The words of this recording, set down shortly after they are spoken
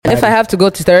If I have to go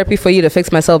to therapy for you to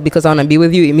fix myself because I want to be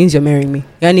with you, it means you're marrying me.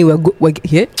 Anyway,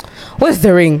 yeah. What's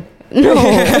the ring? No,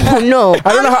 no.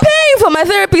 I'm paying for my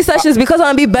therapy sessions because I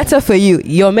want to be better for you.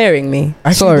 You're marrying me.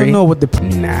 I Sorry. don't know what the...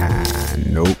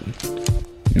 Nope.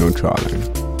 No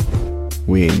trawling.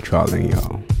 We ain't trawling,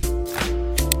 y'all.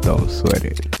 Don't sweat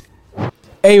it.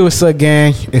 Hey, what's up,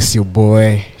 gang? It's your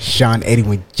boy, Sean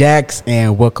 81 Jax,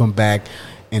 and welcome back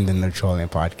in the No Trolling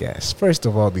Podcast. First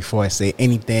of all, before I say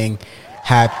anything,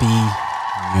 Happy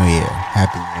New Year.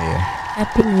 Happy New Year.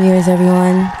 Happy New Year's,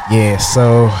 everyone. Yeah,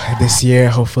 so this year,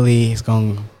 hopefully, it's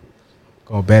going to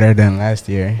go better than last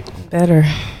year. Better.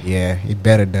 Yeah, it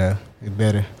better, though. It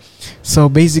better. So,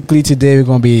 basically, today, we're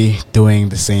going to be doing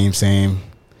the same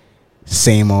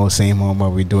old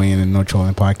what we're doing in the No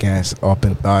Trolling Podcast.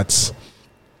 Open thoughts.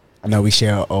 I know we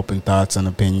share our open thoughts and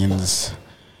opinions.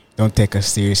 Don't take us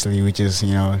seriously. We're just,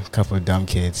 a couple of dumb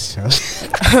kids. So.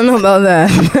 I don't know about that.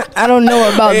 I don't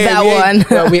know about that one.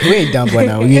 No, we ain't dumb right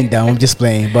now. We ain't dumb. I'm just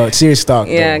playing. But serious talk.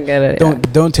 Yeah, I get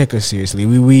it. Don't take us seriously.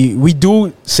 We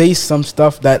do say some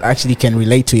stuff that actually can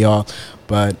relate to y'all,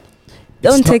 but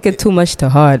don't take it too much to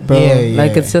heart, bro. Yeah.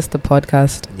 Like it's just a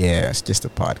podcast. Yeah, it's just a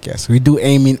podcast. We do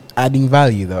aim in adding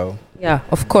value, though. Yeah,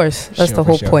 of course. That's the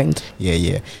whole point.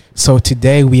 Yeah. So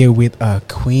today we are with a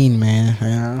queen, man.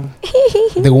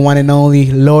 The one and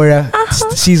only Laura,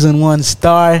 season 1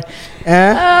 star.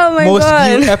 Oh my Most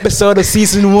God. viewed episode of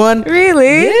season 1.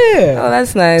 Really? Yeah. Oh,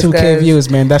 that's nice. 2K guys. views,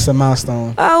 man. That's a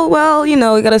milestone. Oh, well,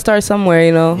 we got to start somewhere,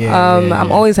 Yeah.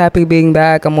 I'm always happy being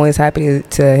back. I'm always happy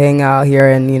to hang out here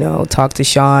and, talk to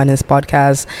Sean, his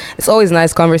podcast. It's always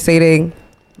nice conversating.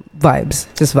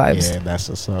 Just vibes. Yeah, that's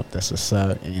what's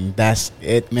up. And that's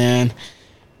it, man.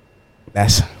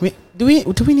 Do we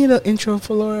need an intro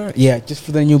for Laura? Yeah, just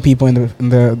for the new people in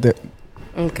the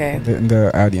Okay. in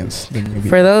the audience.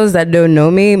 For those that don't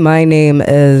know me, my name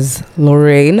is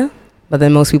Lorraine, but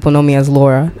then most people know me as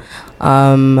Laura.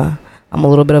 I'm a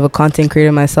little bit of a content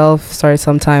creator myself. Started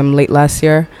sometime late last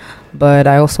year, but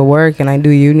I also work and I do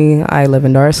uni. I live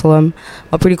in Dar es Salaam.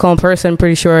 I'm a pretty calm person.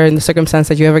 Pretty sure in the circumstance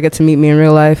that you ever get to meet me in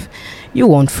real life, you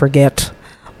won't forget.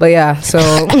 But yeah, so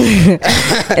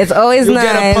it's always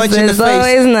nice. It's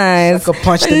always nice. Like a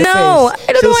punch in the face. No,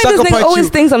 I don't know why this nigga always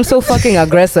thinks I'm so fucking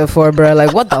aggressive for, bro.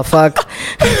 Like, what the fuck?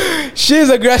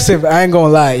 She's aggressive. I ain't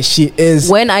gonna lie. She is.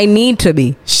 When I need to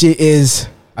be. She is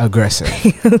aggressive.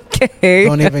 Okay.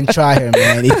 Don't even try her,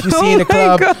 man. If you see in the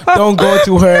club, don't go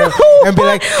to her and be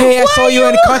like, hey, I saw you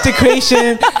in content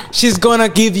creation. She's gonna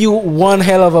give you one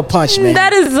hell of a punch, man.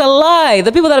 That is a lie.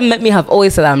 The people that have met me have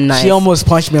always said I'm nice. She almost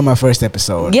punched me on my first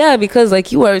episode. Yeah, because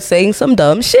you were saying some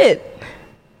dumb shit.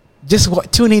 Just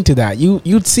tune into that.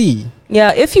 You'd see.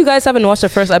 Yeah, if you guys haven't watched the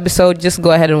first episode, just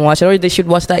go ahead and watch it. Or they should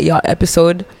watch that yacht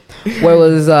episode where it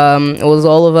was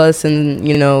all of us and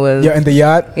You're in the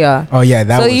yacht? Yeah. Oh yeah,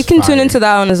 that was so you can fire. tune into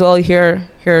that one as well.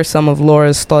 Hear some of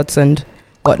Laura's thoughts and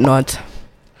whatnot.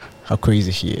 How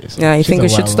crazy she is. Yeah, you think we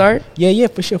should start? Yeah,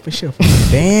 for sure.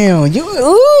 Damn,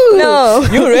 no,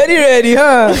 you ready,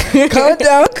 huh? Calm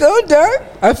down.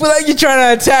 I feel like you're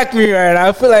trying to attack me right now.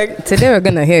 I feel like today we're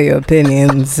gonna hear your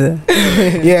opinions.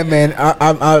 Yeah, man,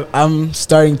 I'm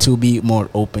starting to be more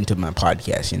open to my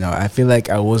podcast. I feel like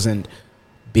I wasn't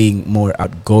being more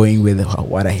outgoing with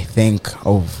what I think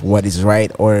of what is right,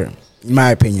 or in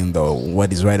my opinion, though,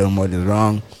 what is right and what is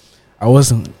wrong. I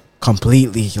wasn't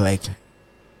completely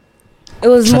it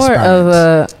was more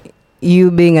of you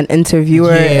being an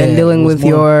interviewer and dealing with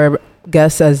your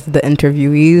guests as the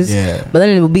interviewees. Yeah. But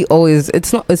then it will be always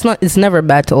it's never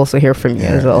bad to also hear from you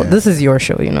as well. Yeah. This is your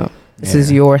show, This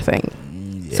is your thing.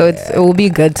 Yeah. So it will be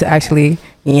good to actually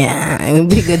it will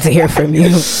be good to hear from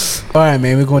you. All right,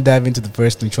 man, we're going to dive into the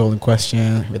first controlling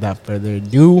question without further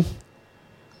ado.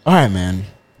 All right, man.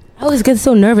 I always get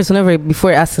so nervous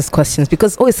before I ask these questions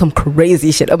because always some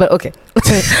crazy shit. But okay,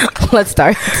 let's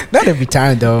start. Not every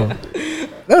time, though.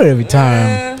 Not every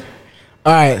time.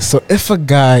 All right, so if a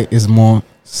guy is more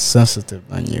sensitive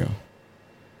than you,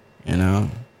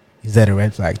 is that a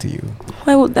red flag to you?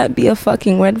 Why would that be a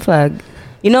fucking red flag?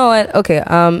 You know what? Okay,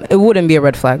 it wouldn't be a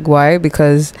red flag. Why?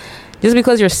 Because just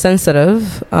because you're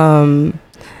sensitive, a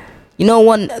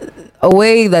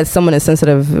way that someone is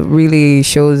sensitive really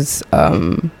shows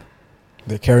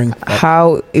the caring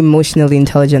how emotionally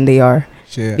intelligent they are.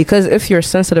 Sure. Because if you're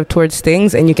sensitive towards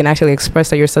things and you can actually express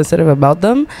that you're sensitive about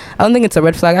them, I don't think it's a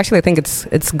red flag. Actually, I think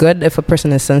it's good if a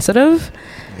person is sensitive.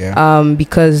 Yeah.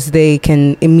 Because they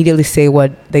can immediately say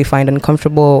what they find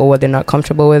uncomfortable or what they're not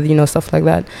comfortable with, stuff like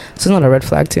that. So it's not a red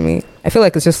flag to me. I feel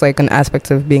like it's just an aspect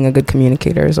of being a good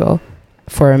communicator as well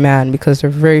for a man, because there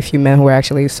are very few men who are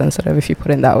actually sensitive, if you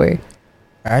put it that way.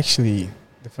 Actually,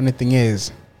 the funny thing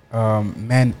is,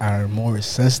 men are more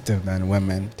sensitive than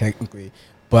women technically,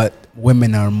 but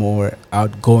women are more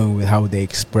outgoing with how they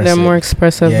express. They're it. more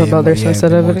expressive Yeah, about their they're more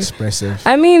sensitivity. expressive.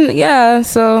 I mean, yeah.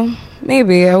 So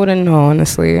maybe I wouldn't know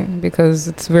honestly, because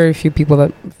it's very few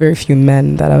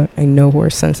men that I know who are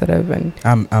sensitive. And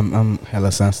I'm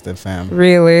hella sensitive, fam.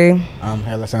 really, I'm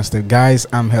hella sensitive, guys.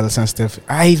 I'm hella sensitive.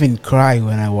 I even cry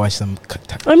when I watch them.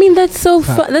 I mean, that's so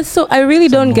fun. That's so. I really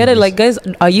Some don't get it. movies. Like, guys,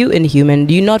 are you inhuman?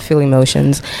 Do you not feel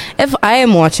emotions? If I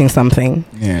am watching something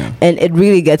Yeah. and it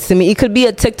really gets to me, it could be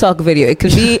a TikTok video. It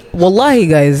could be, wallahi,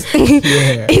 guys.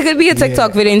 Yeah. It could be a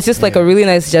TikTok video. And it's just like a really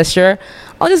nice gesture.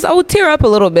 I would tear up a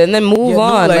little bit and then move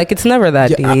on. Like, it's never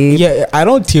that deep. I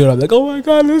don't tear up. Like, oh my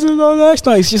god, this is so nice.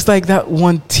 No, it's just like that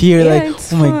one tear. Yeah, Like,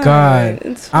 it's oh my fine. god,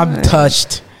 It's I'm fine.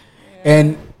 touched.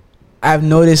 And I've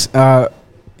noticed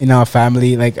in our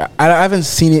family, like I haven't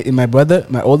seen it in my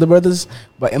older brothers,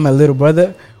 but in my little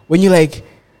brother, when you like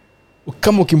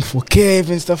come ukimfokea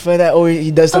and stuff like that, or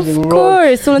he does something Of wrong.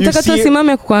 course. You Unataka see tu it,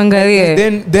 asimame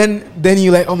kuangalie. then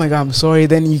you like, oh my god, I'm sorry.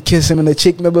 Then you kiss him in the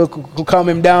cheek, maybe to calm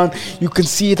him down. You can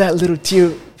see that little tear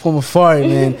from afar,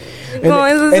 man. Oh,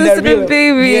 it's a sensitive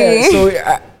baby.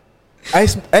 Yeah,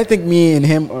 so I think me and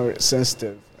him are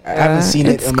sensitive. I haven't seen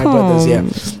it in my brothers yet.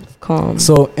 Calm.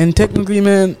 So, and technically,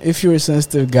 man, if you're a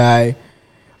sensitive guy,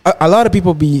 a lot of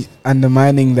people be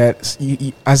undermining that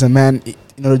you, as a man,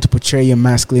 in order to portray your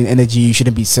masculine energy, you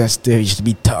shouldn't be sensitive, you should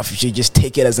be tough, you should just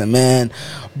take it as a man.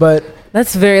 But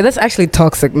that's actually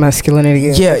toxic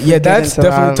masculinity. yeah, that's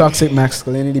definitely toxic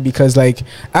masculinity, because like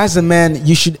as a man,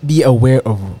 you should be aware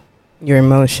of your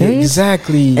emotions.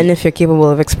 Exactly. And if you're capable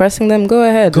of expressing them, go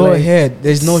ahead. Go ahead.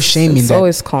 There's no shame in that. It's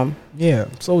always calm. Yeah,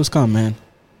 it's always calm, man.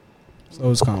 It's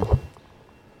always calm.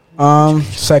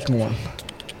 Second one.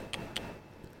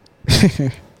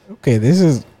 Okay, this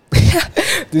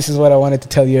is what I wanted to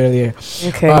tell you earlier.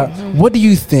 Okay. What do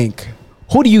you think?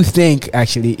 Who do you think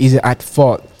actually is at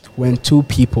fault when two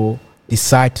people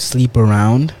decide to sleep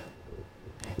around,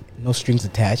 no strings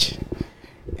attached,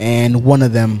 and one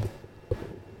of them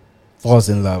falls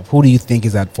in love? Who do you think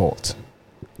is at fault?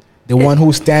 The one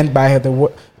who stand by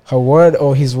her word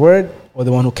or his word, or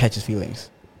the one who catches feelings?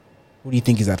 Who do you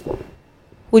think is at fault?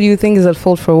 Who do you think is at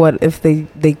fault for what? If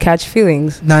they catch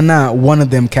feelings? Nah. One of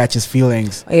them catches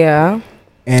feelings, Yeah.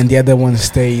 and the other one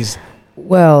stays.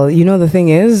 Well, the thing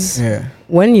is, Yeah.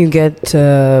 when you get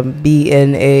to be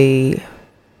in a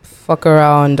fuck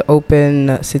around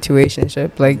open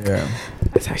situationship, like, Yeah.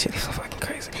 it's actually so fucking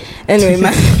crazy. Anyway,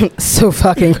 man, so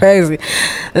fucking crazy.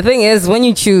 The thing is, when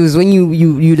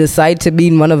you decide to be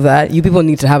in one of that, you people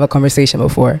need to have a conversation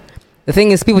before. The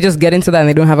thing is, people just get into that and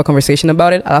they don't have a conversation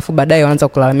about it. Alafu baadaye wanaanza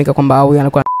kulalamika kwamba huyu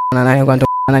anakuwa na nani, anakuwa na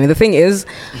nani. The thing is,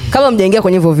 kama mjaingia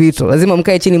kwenye hivyo vitu, lazima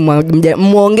mkae chini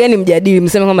muongeni, mjadili,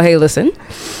 mseme kwamba, hey, listen,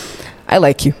 I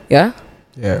like you, yeah?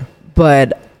 Yeah.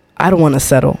 But I don't want to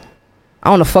settle. I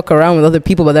want to fuck around with other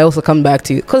people, but I also come back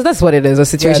to you. Because that's what it is, a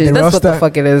situation. Yeah, that's what the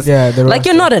fuck it is. Yeah, like,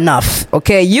 you're not enough,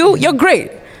 okay? You're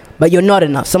great, but you're not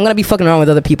enough. So I'm going to be fucking around with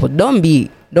other people. Don't be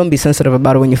sensitive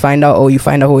about it when you find out, or you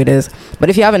find out who it is. But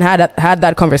if you haven't had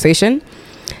that conversation,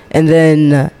 and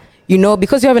then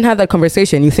because you haven't had that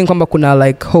conversation, you think kwamba kuna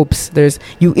like hopes.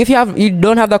 If you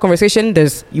don't have that conversation,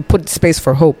 you put space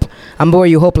for hope. And where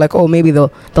you hope like, oh, maybe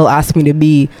they'll ask me to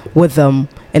be with them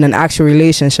in an actual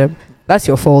relationship. That's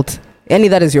your fault.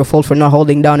 That is your fault for not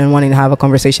holding down and wanting to have a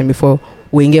conversation before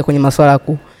uingie kwenye maswala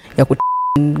ya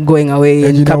going away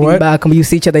and coming back, and you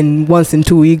see each other once in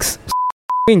 2 weeks.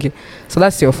 So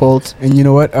that's your fault. And you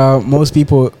know what? Most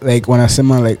people, like, when I say,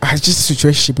 like, it's just a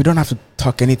situationship, we don't have to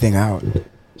talk anything out.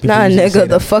 Nah, nigga,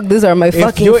 the fuck, these are my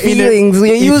fucking feelings.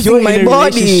 You're using my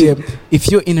body.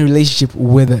 If you're in a relationship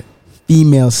with a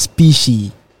female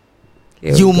species,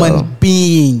 human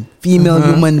being, female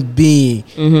human being,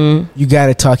 you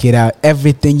gotta talk it out.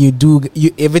 Everything you do,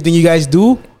 everything you guys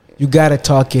do, you gotta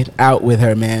talk it out with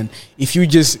her, man. If you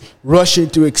just rush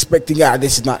into expecting,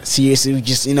 this is not serious, you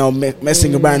just,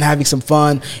 messing around, having some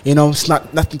fun, it's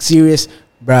nothing serious,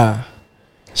 bruh,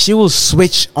 she will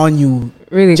switch on you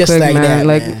really just quick, like man. that,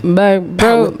 like, man.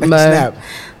 bro, Snap.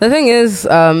 The thing is,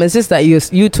 it's just that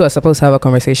you two are supposed to have a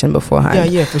conversation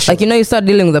beforehand. Yeah, for sure. Like, you start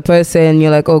dealing with a person,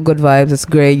 you're like, oh, good vibes, it's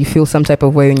great. You feel some type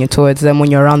of way when you're towards them, when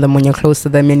you're around them, when you're close to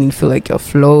them, and you feel like you're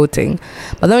floating.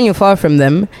 But then when you're far from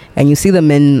them and you see them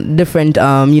in different,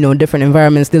 different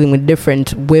environments, dealing with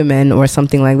different women or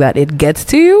something like that, it gets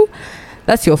to you.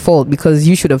 That's your fault, because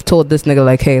you should have told this nigga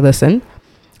like, hey, listen,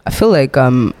 I feel like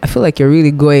you're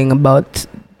really going about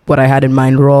what I had in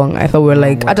mind wrong. I thought we were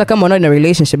like, hata kama we're not in a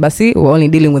relationship, basi we're only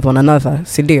dealing with one another.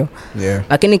 Sidio. Yeah.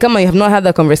 Lakini kama you have not had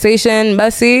that conversation,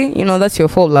 basi, you know, that's your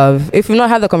fault, love. If you've not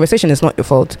had the conversation, it's not your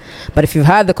fault. But if you've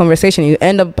had the conversation, you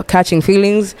end up catching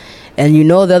feelings, and you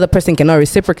know the other person cannot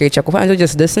reciprocate, you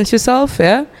just distance yourself,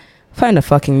 yeah? Find a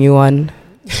fucking new one.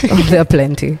 There are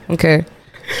plenty, okay?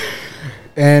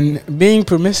 And being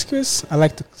promiscuous, I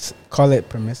like to call it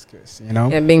promiscuous, you know?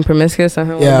 Yeah, being promiscuous, what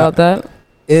about that?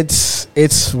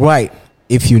 It's right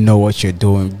if you know what you're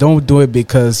doing. Don't do it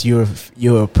because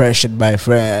you're pressured by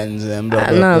friends and blah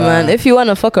blah blah. Man. If you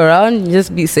wanna fuck around,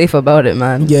 just be safe about it,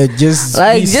 man. Yeah, just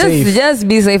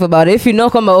be safe about it. If you know,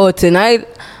 tonight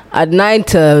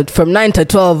at from 9 to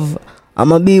 12,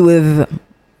 I'ma be with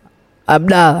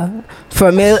Abdallah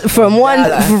from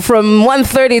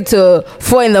 1:30 to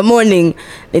 4 in the morning.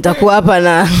 Nitakuwa hapa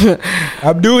na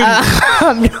Abdul.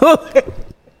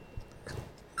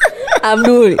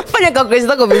 Fanya calculation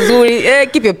zako vizuri.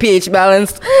 Keep your pH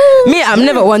balanced. Me, I'm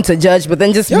never one to judge, but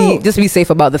then just be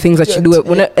safe about the things that you do,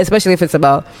 especially if it's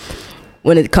about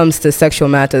when it comes to sexual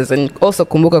matters. And also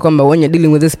kumbuka kwamba when you're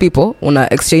dealing with these people, una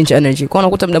exchange energy. Kwa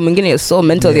unakuta mda mwingine you're so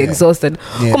mentally exhausted.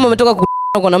 Kama umetoka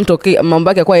kuna mtu mambo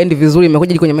yake kwa endi vizuri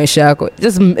imekuja kwenye maisha yako.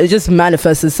 It just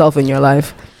manifests itself in your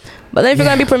life. But then if you're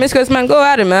going to be promiscuous, man, go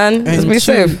at it, man. And just be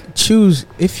safe. Choose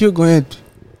if you're going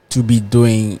to be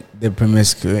doing the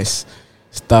promiscuous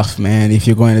stuff, man. If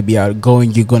you're going to be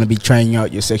outgoing, you're going to be trying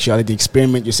out your sexuality,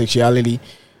 experiment your sexuality.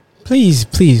 Please,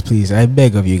 I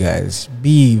beg of you guys,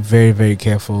 be very, very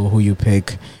careful who you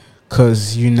pick,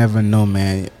 because you never know,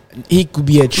 man. He could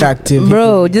be attractive.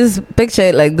 Bro, just picture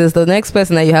it like this. The next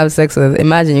person that you have sex with,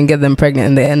 imagine you get them pregnant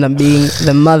and they end up being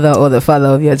the mother or the father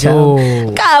of your child.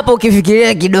 Kapo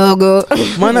kifikiria kidogo.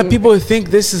 Mana, people think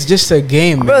this is just a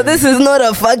game, man. Bro, this is not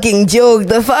a fucking joke.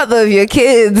 The father of your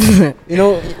kids. You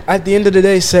know, at the end of the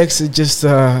day, sex is just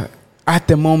at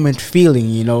the moment feeling,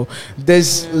 you know.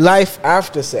 There's life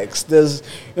after sex. There's,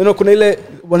 you know,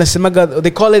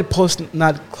 they call it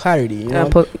post-nut clarity, you know.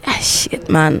 Shit,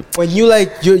 man. When you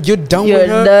like you're done with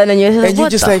her, done and you're and you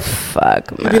just like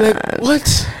fuck, man. You be like,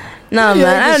 what? Nah,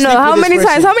 man, I don't know how many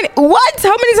times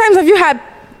have you had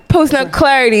post-nut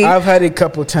clarity? I've had it a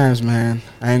couple times, man.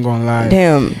 I ain't gonna lie.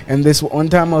 Damn. And this one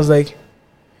time I was like,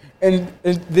 and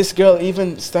this girl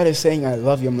even started saying I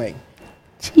love you. I'm like,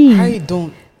 I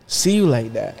don't see you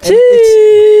like that.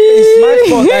 It's my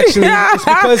fault, actually. It's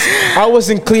because I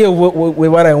wasn't clear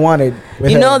with what I wanted.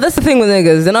 You know, that's the thing with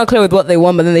niggas. They're not clear with what they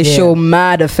want, but then they show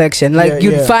mad affection. Like,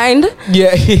 you'd find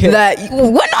that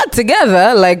we're not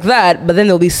together like that, but then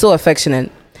they'll be so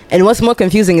affectionate. And what's more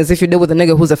confusing is if you deal with a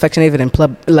nigga who's affectionate even in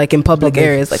public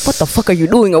areas. Like, what the fuck are you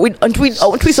doing? Aren't we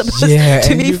supposed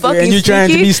to be fucking and you're trying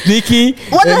to be sneaky?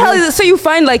 What the hell is it? So you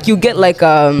find like you get like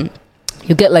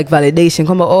validation.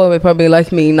 Come on, oh, they probably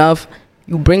like me enough.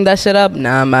 You bring that shit up?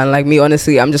 Nah, man. Like me,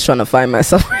 honestly, I'm just trying to find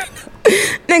myself right now.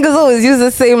 Niggas always use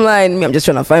the same line. Me, I'm just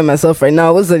trying to find myself right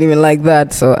now. It wasn't even like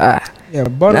that. So,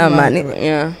 bottom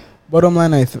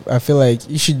line, I feel like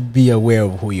you should be aware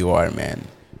of who you are, man.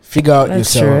 Figure out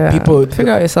yourself. True,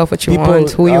 figure out yourself what you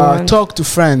want, who you want. Talk to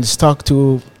friends. Talk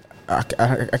to, I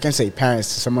can't say parents.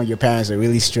 Some of your parents are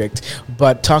really strict.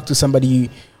 But talk to somebody.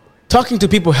 Talking to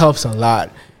people helps a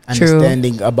lot.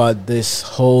 Understanding about this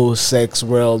whole sex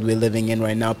world we're living in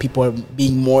right now. People are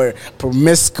being more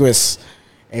promiscuous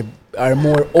and are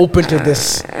more open to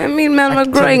this. I mean, man,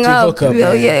 we're growing up.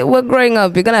 We're growing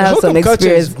up. You're gonna have some experience.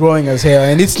 Culture is growing as hell,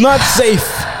 and it's not safe.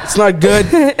 It's not good.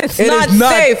 It's not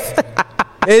safe.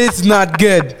 It is not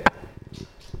good.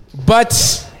 But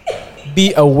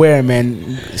be aware,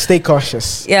 man. Stay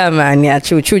cautious. Yeah, man. Yeah,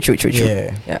 true.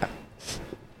 Yeah.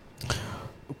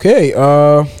 Okay.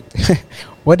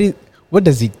 What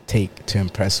does it take to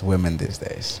impress women these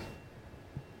days?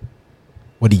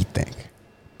 What do you think?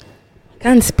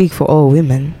 Can't speak for all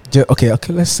women. Okay.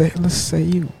 Let's say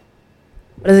you.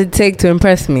 What does it take to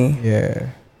impress me? Yeah.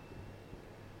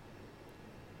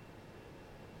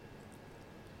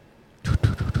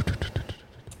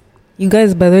 You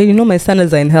guys, by the way, you know my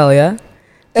standards are in hell, yeah?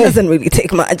 It doesn't really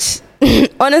take much.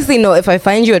 Honestly, no. If I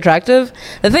find you attractive,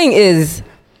 the thing is,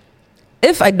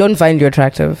 if I don't find you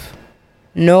attractive,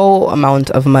 no amount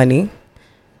of money,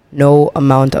 no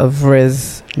amount of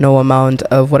riz, no amount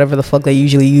of whatever the fuck they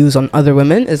usually use on other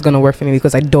women is going to work for me,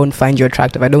 because I don't find you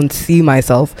attractive. I don't see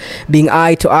myself being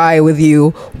eye to eye with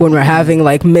you when we're having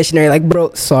like missionary, like,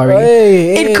 bro, sorry.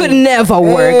 It could never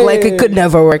work. Like, it could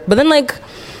never work. But then, like,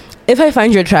 if I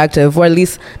find you attractive, or at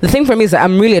least the thing for me is that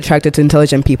I'm really attracted to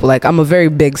intelligent people. Like I'm a very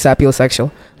big sapiosexual.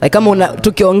 Like I'm on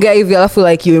tukiongea hivi, I feel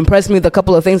like you impress me with a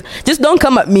couple of things. Just don't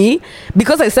come at me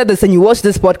because I said this and you watch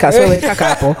this podcast. Wewe kaka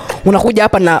hapo unakuja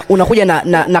hapa na unakuja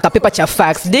na kapepa cha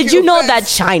facts. Did you know that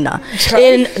China?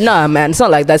 Nah, man, it's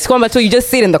not like that. So you just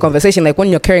see it in the conversation. Like when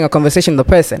you're carrying a conversation with the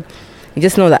person, you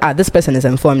just know that this person is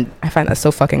informed. I find that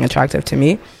so fucking attractive to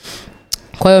me.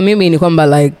 Kwa hiyo mimi ni kwamba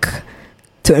like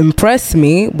to impress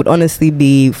me would honestly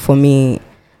be, for me,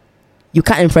 you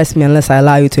can't impress me unless I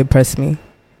allow you to impress me.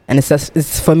 And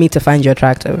it's for me to find you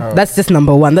attractive. Oh. That's just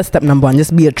number one. That's step number one.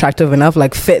 Just be attractive enough,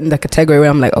 like fit in the category where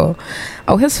I'm like, oh,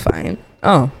 he's fine.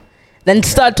 Oh. Then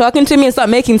start talking to me and start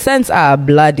making sense.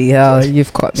 Bloody hell,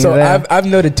 you've caught me there. So I've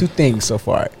noted two things so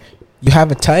far. You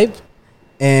have a type,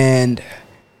 and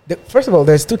first of all,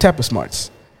 there's two types of smarts.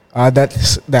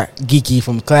 That's that geeky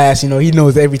from class, you know, he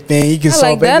knows everything. He can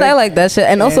solve everything. I like that shit.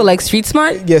 And also like street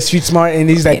smart. Yeah, street smart. And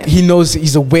he's like, he knows,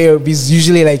 he's aware of, he's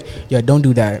usually like, yeah, don't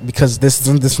do that because this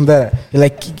and that.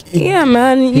 Like, yeah,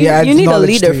 man, you need a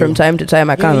leader from time to time.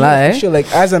 I can't lie. Sure,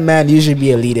 like as a man, you should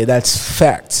be a leader. That's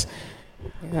facts.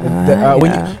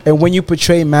 When you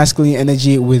portray masculine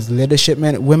energy with leadership,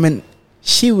 man, women,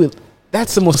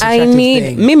 that's the most attractive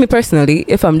thing. Me personally,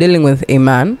 if I'm dealing with a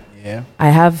man, I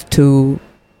have to.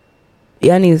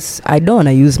 I don't want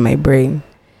to use my brain.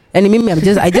 And mimi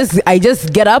I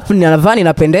just get up navani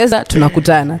napendeza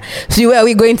tunakutana. See where are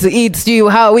we going to eat? See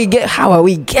how are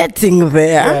we getting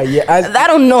there? I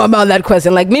don't know about that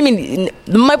question. Like mimi,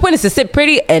 my point is to sit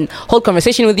pretty and hold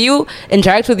conversation with you,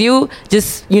 interact with you,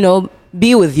 just, you know,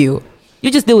 be with you.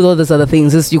 You just deal with all those other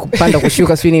things. Just you panda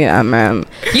kushuka swini, man.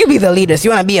 You be the leader. So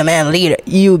you want to be a man leader.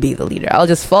 You be the leader. I'll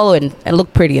just follow and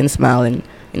look pretty and smile and,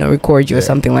 you know, record you or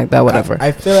something like that, whatever.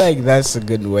 I feel like that's a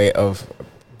good way of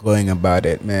going about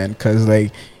it, man. Because,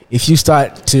 like, if you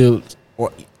start to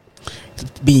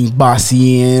being bossy,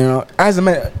 you know, as a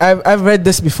man, I've read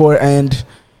this before, and it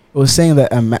was saying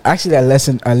that actually I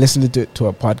listened to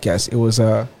a podcast. It was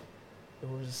a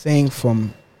saying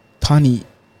from Tony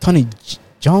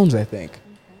Jones, I think.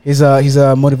 He's a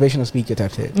motivational speaker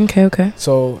type thing. Okay.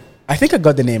 So I think I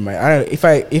got the name right. I don't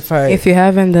know if you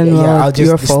haven't, then I'll just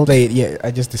your display fault. it. Yeah,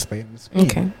 I just display it on the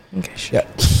screen. Okay, sure. Yeah.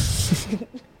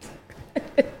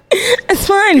 It's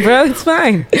fine, bro. It's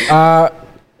fine.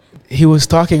 He was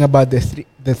talking about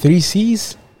the three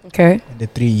C's. Okay. And the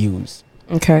three U's.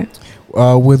 Okay.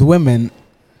 With women,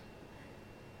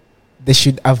 they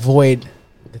should avoid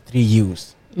the three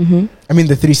U's. Mm-hmm. I mean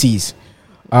the three C's.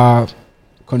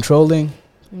 Controlling.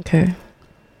 Okay.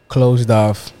 Closed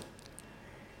off.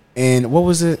 And what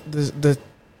was it? The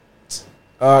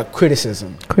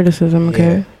criticism. Criticism.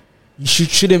 Okay. Yeah. You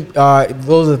shouldn't.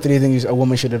 Those are the three things a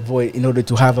woman should avoid in order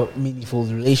to have a meaningful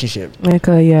relationship. Like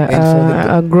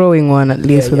a growing one, at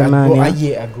least with a man.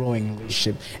 A growing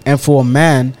relationship. And for a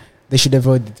man, they should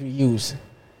avoid the three U's.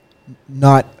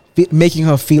 Not making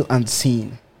her feel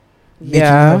unseen. Making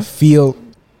her feel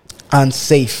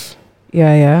unsafe.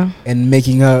 Yeah. And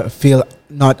making her feel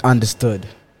not understood.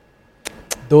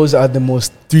 Those are the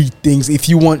most three things. If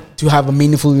you want to have a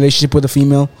meaningful relationship with a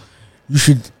female, you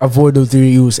should avoid those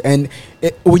three U's. And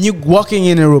when you're walking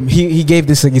in a room, he gave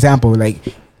this example.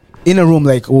 Like, in a room,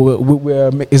 like,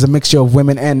 is a mixture of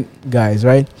women and guys,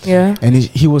 right? Yeah. And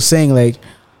he was saying, like,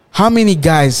 how many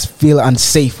guys feel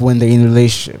unsafe when they're in a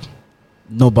relationship?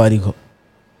 Nobody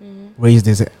raised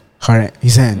his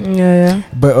hand. Yeah.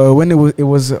 But when it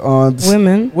was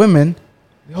women.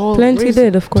 Plenty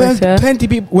did, of course. Plenty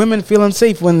people, women feel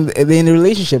unsafe when they're in a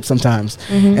relationship sometimes.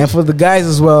 Mm-hmm. And for the guys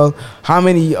as well, how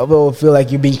many of them feel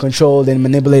like you're being controlled and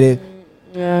manipulated?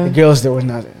 Yeah. The girls, they were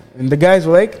not. And the guys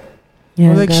were like,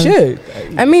 shit.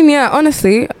 I mean,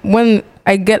 honestly, when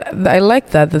I like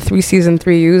that, the 3 C's and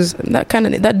 3 U's,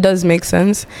 that does make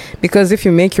sense. Because if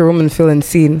you make your woman feel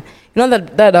unseen, you know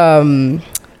that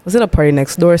was it a Party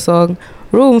Next Door song?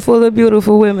 Room full of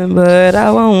beautiful women, but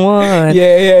I want one.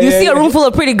 Yeah. You see a room full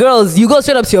of pretty girls, you go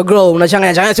straight up to your girl.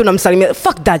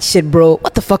 Fuck that shit, bro.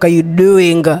 What the fuck are you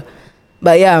doing?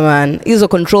 But yeah, man, he's a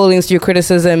controlling, see your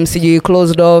criticism, see you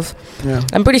closed off. Yeah.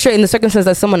 I'm pretty sure in the circumstance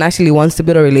that someone actually wants to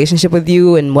build a relationship with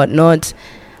you and whatnot,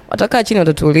 and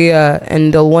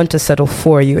they'll want to settle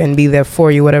for you and be there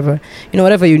for you, whatever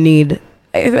you need.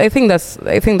 I think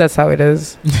that's how it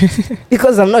is.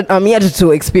 Because I'm yet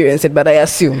to experience it, but I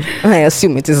assume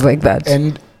it is like that.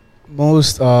 And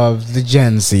most of the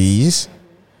Gen Zs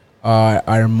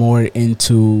are more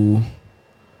into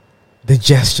the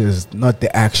gestures, not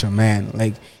the action, man.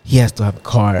 Like, he has to have a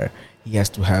car, he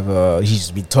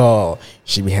should be tall,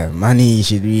 he should have money, he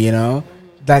should be,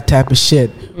 that type of shit,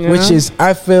 Yeah. which is,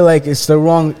 I feel like it's the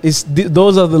wrong.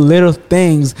 Those are the little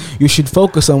things you should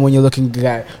focus on when you're looking at a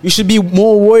guy. You should be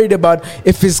more worried about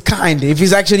if he's kind, if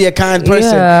he's actually a kind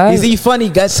person. Yeah. Is he funny?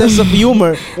 Got sense of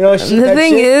humor? You know, The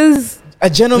thing is, a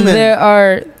gentleman.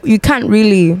 you can't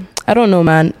really. I don't know,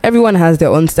 man. Everyone has their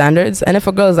own standards, and if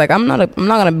a girl's like, I'm not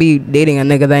gonna be dating a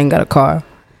nigga that ain't got a car,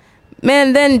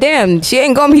 man, then damn, she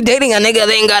ain't gonna be dating a nigga that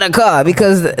ain't got a car,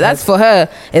 because that's for her.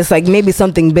 It's like maybe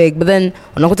something big, but then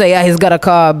yeah, he's got a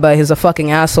car, but he's a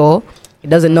fucking asshole. He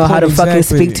doesn't know how to fucking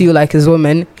speak to you like his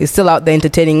woman. He's still out there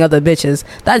entertaining other bitches.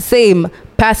 That same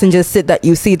passenger seat that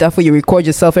you see after you record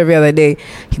yourself every other day,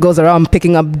 he goes around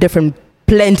picking up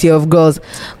plenty of girls.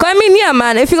 Cause I mean, yeah,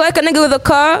 man, if you like a nigga with a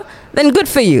car, then good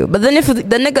for you. But then if the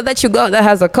nigga that you got that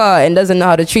has a car and doesn't know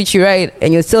how to treat you right,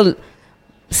 and you're still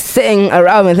sitting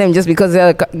around with him just because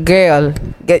they're a girl,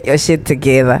 get your shit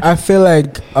together. I feel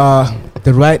like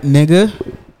the right nigga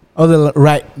or the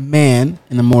right man,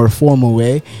 in a more formal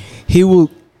way, he will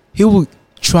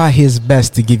try his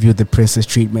best to give you the princess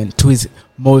treatment to his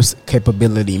most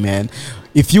capability, man.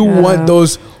 If you want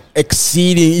those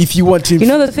exceeding, if you want to, you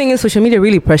know, the thing is, social media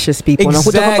really pressures people.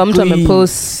 Exactly.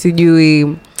 Post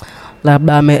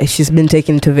labda she's been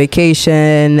taken to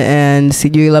vacation, and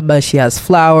labda she has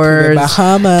flowers,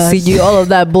 Bahamas, all of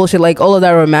that bullshit, like all of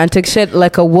that romantic shit.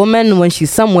 Like a woman,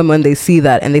 some women, they see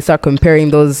that and they start comparing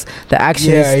the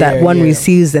actions that one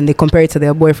receives, and they compare it to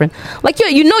their boyfriend. Like,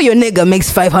 you know, your nigga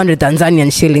makes 500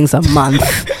 Tanzanian shillings a month.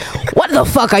 What the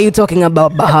fuck are you talking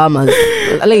about, Bahamas,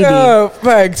 lady? Yeah,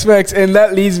 facts, and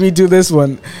that leads me to this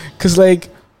one, because like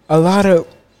a lot of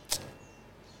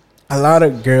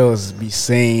girls be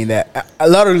saying that a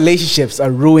lot of relationships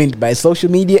are ruined by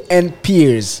social media and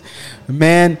peers.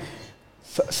 Man,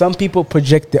 some people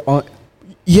project their own.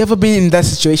 You ever been in that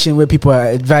situation where people are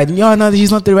advising, no,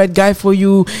 he's not the right guy for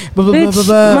you, blah, blah, Bitch, blah,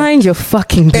 blah, blah. mind your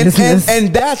fucking business.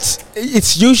 And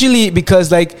it's usually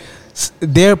because like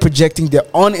they're projecting their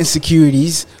own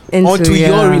insecurities onto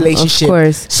your relationship, of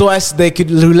course, so as they could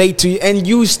relate to you, and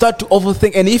you start to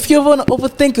overthink. And if you're an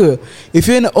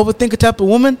overthinker, type of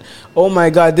woman, oh my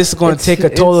god, this is going to take a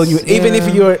toll on you. Even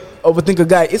if you're an overthinker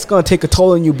guy, it's going to take a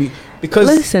toll on you because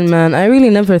listen, man, I really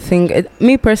never think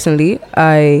me personally,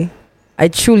 I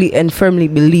truly and firmly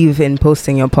believe in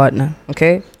posting your partner.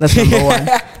 Okay, that's number one.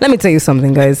 Let me tell you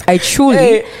something, guys. I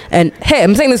truly I'm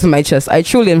saying this with my chest. I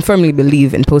truly and firmly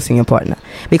believe in posting your partner,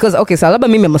 because so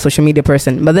I'm a social media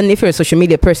person. But then if you're a social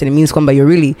media person, it means you're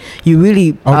really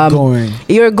outgoing.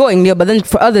 You're going, yeah. But then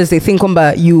for others, they think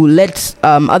you let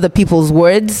other people's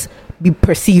words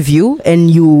perceive you, and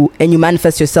you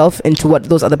manifest yourself into what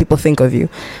those other people think of you.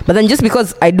 But then just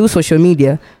because I do social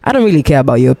media, I don't really care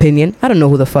about your opinion. I don't know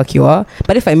who the fuck you are.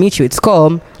 But if I meet you, it's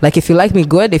calm. Like, if you like me,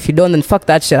 good. If you don't, then fuck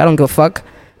that shit. I don't give a fuck,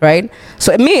 right?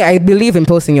 So me, I believe in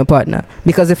posting your partner,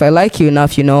 because if I like you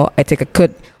enough, I take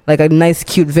a nice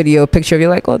cute video picture of you,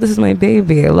 like, oh, this is my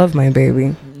baby, I love my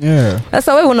baby. Yeah, that's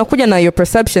the way when unakuja na your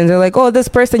perceptions, they're like, oh, this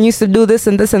person used to do this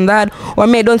and this and that, or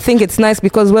I don't think it's nice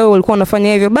because wewe ulikuwa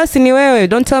unafanya hivyo. Basi ni wewe,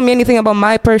 don't tell me anything about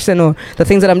my person or the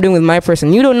things that I'm doing with my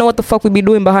person. You don't know what the fuck we be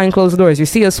doing behind closed doors. You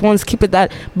see us once, keep it a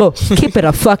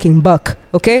fucking buck,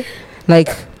 okay? Like,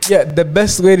 yeah, the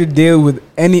best way to deal with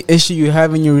any issue you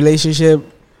have in your relationship,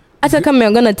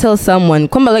 I'm gonna tell someone,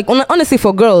 like, honestly,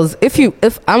 for girls,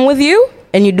 if I'm with you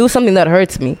and you do something that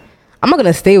hurts me, I'm not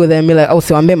gonna stay with them and be like, oh,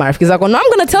 so I'm being my. He's like, oh, no, I'm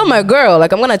gonna tell my girl.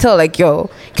 Like, I'm gonna tell, like,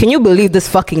 yo, can you believe this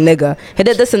fucking nigga? He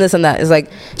did this and this and that. It's like,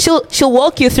 she'll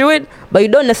walk you through it, but you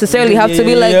don't necessarily have to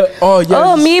be like,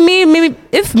 oh, Mimi.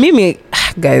 If Mimi,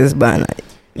 guys, man,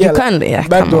 you can't.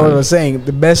 Back to what I was saying,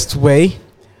 the best way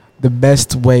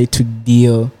to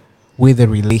deal with a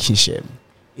relationship,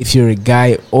 if you're a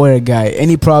guy or a guy,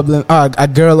 any problem, a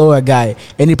girl or a guy,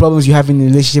 any problems you have in a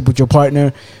relationship with your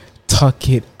partner, talk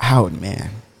it out, man.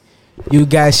 You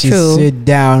guys should sit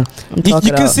down. You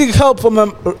can seek help from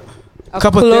a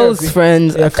couple close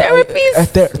friends, a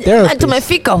therapist.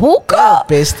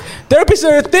 Therapists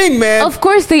are a thing, man. Of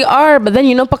course they are, but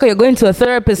then paka, you're going to a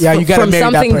therapist from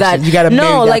something that you gotta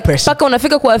marry that person. Paka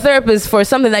unafika kwa a therapist for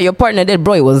something that your partner did,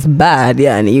 bro, it was bad,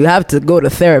 and you have to go to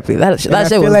therapy. That shit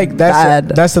was like bad.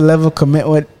 That's the level of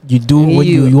commitment you do when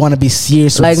you want to be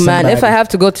serious. Like, with man, if I have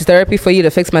to go to therapy for you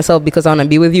to fix myself because I want to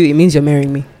be with you, it means you're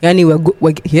marrying me. Anyway,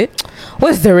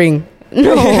 where's the ring?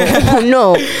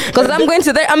 No, because I'm going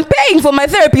to I'm paying for my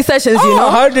therapy sessions.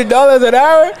 $100 an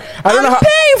hour. I'm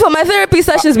paying for my therapy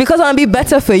sessions because I want to be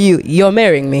better for you. You're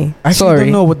marrying me. I don't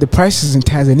know what the price is in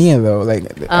Tanzania though. Like,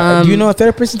 do you know a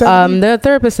therapist in Tanzania? There are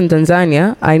therapists in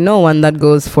Tanzania. I know one that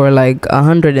goes for like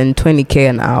 120K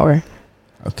an hour.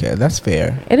 Okay, that's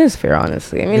fair. It is fair,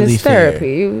 honestly. I mean, really it's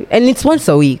therapy, and it's once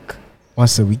a week.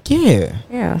 Once a week, yeah.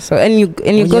 Yeah. So and you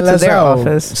When go you to less their out,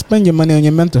 office. Spend your money on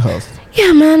your mental health.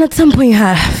 Yeah, man. At some point you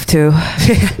have to.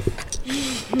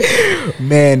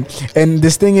 Man, and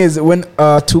this thing is when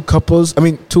two partners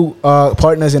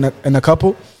in a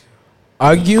couple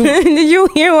argue. Did you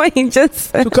hear what he just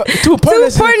said? Two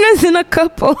partners, Two partners in a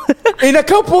couple. in a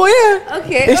couple, yeah.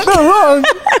 Okay. It's not wrong.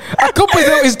 A couple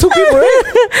is two people, right?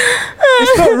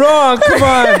 It's not wrong. Come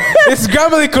on. It's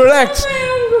grammatically correct.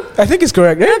 I think it's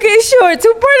correct, right? Okay, sure.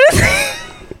 Two partners.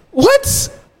 What?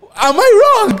 Am I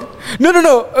wrong?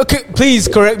 No. Okay, please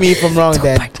correct me if I'm wrong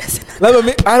then. Partners in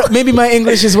a Maybe my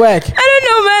English is whack. I don't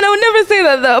know, man. I would never say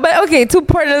that though. But okay, two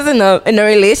partners in a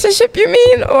relationship, you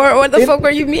mean, or what the fuck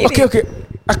were you meaning? Okay.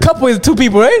 A couple is two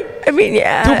people, right? I mean,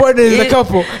 yeah. Two partners in a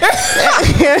couple. Alright,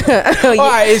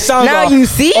 it sounds now off. you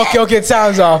see? Okay, it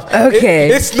sounds off. Okay.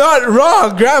 It's not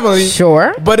wrong grammarly.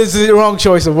 Sure. But it's the wrong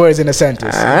choice of words in a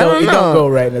sentence. I don't It know. don't go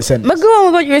right in a sentence. But go on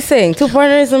with what you were saying. Two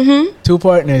partners, Two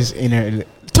partners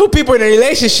two people in a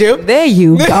relationship. There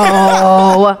you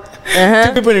go.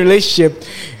 Two people in a relationship,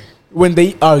 when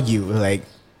they argue, like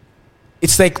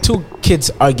it's like two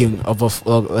kids arguing of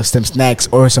some snacks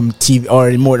or some TV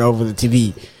or more over the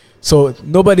TV. So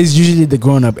nobody's usually the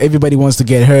grown up. Everybody wants to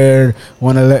get heard,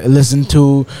 want to listen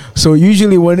to. So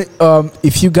usually when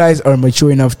if you guys are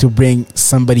mature enough to bring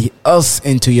somebody else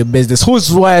into your business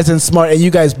who's wise and smart, and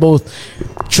you guys both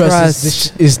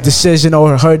trust his decision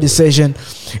or her decision,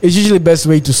 it's usually the best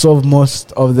way to solve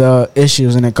most of the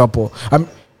issues in a couple. I'm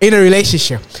in a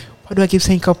relationship. Why do I keep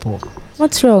saying couple?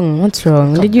 What's wrong?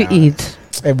 Did you eat?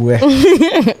 Everywhere.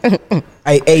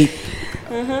 I ate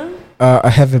a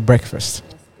heavy breakfast.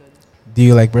 Do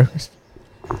you like breakfast?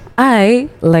 I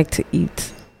like to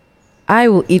eat. I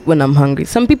will eat when I'm hungry.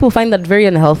 Some people find that very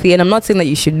unhealthy, and I'm not saying that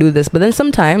you should do this, but then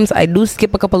sometimes I do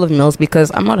skip a couple of meals because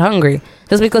I'm not hungry.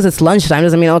 Just because it's lunchtime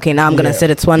doesn't mean, okay, now I'm going to sit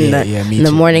at 1 in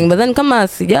the morning. But then come on,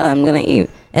 I'm going to eat.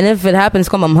 And if it happens,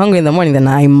 I'm hungry in the morning, then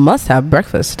I must have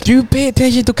breakfast. Do you pay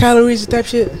attention to calories type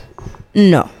shit?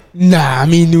 No. Nah,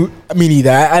 me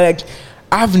neither.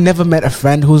 I've never met a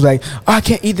friend who's like, oh, I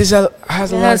can't eat this. It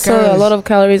has a lot of calories. A lot of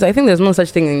calories. I think there's no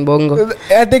such thing in Bongo.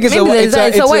 I think it's a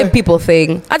white people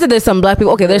thing. I think there's some black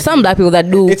people. Okay, there's some black people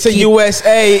that do. It's a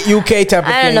USA, UK type of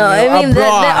thing. I don't know. I mean, there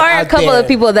are a couple of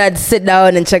people that sit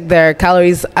down and check their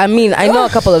calories. I mean, I know a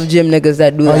couple of gym niggas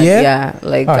that do that. Yeah,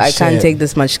 like I can't take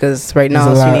this much because right now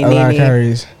it's a lot of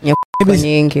calories. But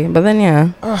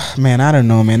then oh man, I don't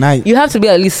know, man. You have to be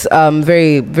at least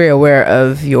very, very aware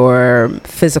of your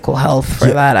physical health for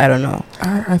that. I don't know.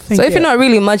 I think so. If you're not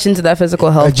really much into that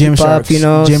physical health, gym sharks,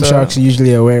 sharks are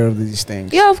usually aware of these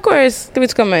things. Yeah, of course.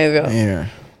 Yeah.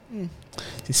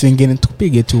 Swinging too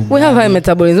big too. We have high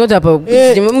metabolism. What type of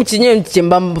listen. Don't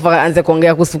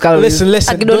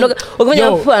listen to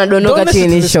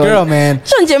this girl, man.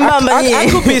 I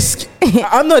could be.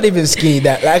 I'm not even skinny.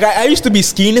 That like I used to be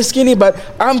skinny, but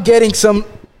I'm getting in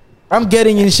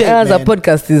shape. As a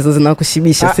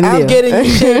podcast I'm getting in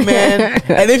shape, man.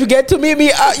 And if you get to meet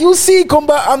me, you'll see,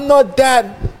 Kumba. I'm not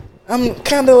that. I'm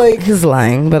kind of like. He's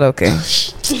lying, but okay.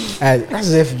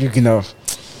 As if you know.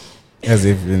 As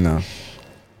if you know.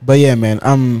 But yeah, man,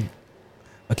 I'm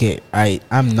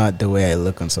not the way I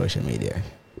look on social media.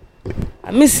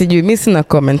 I'm missing a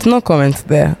comment. No comment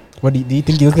there. What do you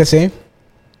think you look the same?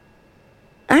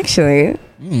 Actually,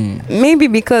 maybe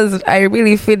because I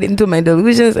really fit into my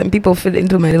delusions and people fit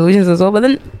into my delusions as well. But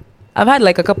then I've had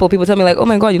like a couple of people tell me like, oh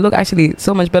my God, you look actually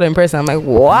so much better in person. I'm like,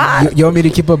 what? You want me to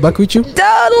keep a buck with you? Don't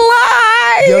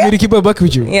lie. You want me to keep a buck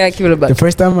with you? Yeah, keep it a buck. The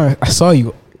first time I saw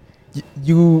you,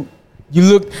 you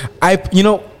look,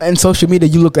 in social media,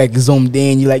 you look like zoomed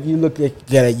in. You look like you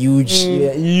got a huge,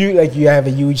 you have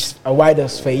a wider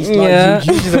face. Not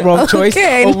huge is the wrong choice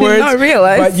of words. Not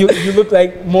realize. But you look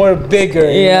like more bigger.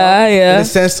 Yeah. In the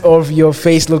sense of your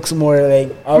face looks more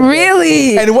like.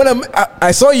 Really? And when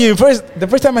I saw you the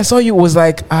first time I saw you was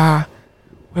like,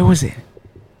 where was it?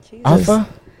 Jesus. Alpha?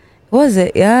 Was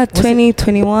it? Yeah,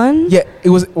 2021. Yeah, it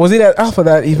was. Was it at Alpha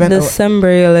that event?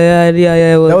 December. Yeah.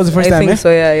 It was. That was the first time. I think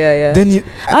so. Yeah. Then it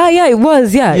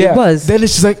was. Yeah, it was. Then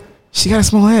it's just like she got a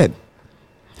small head.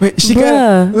 Wait, she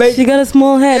got a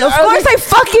small head. Of course, I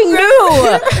fucking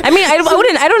knew. I mean, I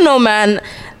don't know, man.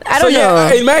 I don't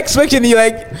know. In my expectation, you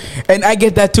and I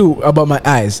get that too about my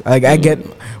eyes. Like I get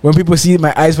when people see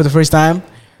my eyes for the first time.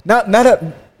 Not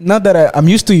that I'm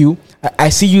used to you. I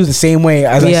see you the same way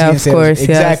as I see you. Of course,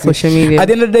 exactly. Social media. At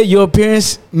the end of the day, your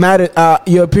appearance matters.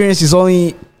 Your appearance is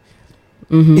only.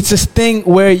 It's this thing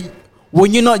where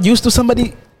when you're not used to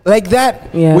somebody like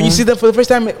that, when you see them for the first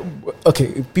time,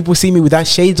 okay, people see me with that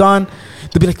shades on,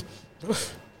 they'll be like,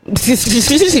 You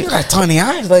got tiny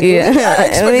eyes. Like, Yeah. I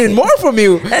expected more from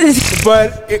you.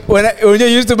 But when you're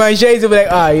used to my shades, you'll be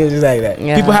like, you're just like that.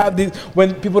 Yeah. People have this,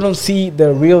 when people don't see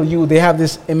the real you, they have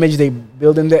this image they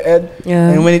build in their head. Yeah.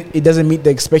 And when it doesn't meet the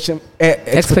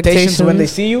expectations when they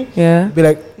see you, Yeah. be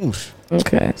like, oof.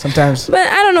 Okay. Sometimes. But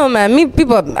I don't know, man.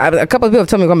 A couple of people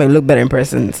tell me I'm gonna look better in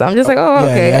person, so I'm just like,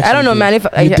 okay. I don't know, man. If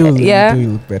you do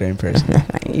look better in person.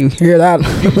 you hear that?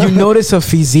 You notice her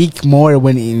physique more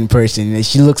when in person.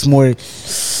 She looks more.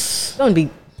 Don't be.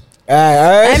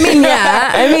 I mean,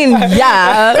 yeah.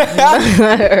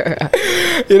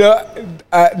 You know,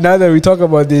 now that we talk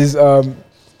about these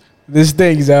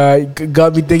things,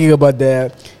 got me thinking about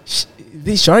this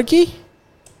Sharky.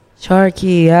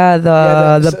 Sharky,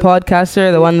 the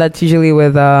podcaster, the one that's usually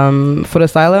with Foot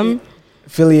Asylum.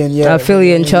 Philly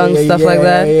and Chung, stuff like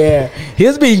that. Yeah,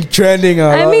 he's been trending a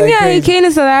lot. I mean, like yeah, crazy. he came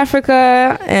to South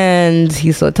Africa and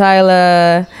he saw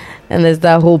Tyler, and there's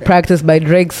that whole "Practice" by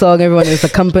Drake song. Everyone is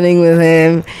accompanying with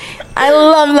him. I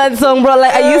love that song, bro.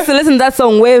 Like I used to listen to that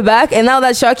song way back, and now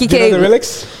that Sharky Do you came, know the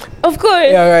lyrics? of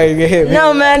course. Yeah, right. Hit me.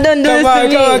 No, man, don't do this to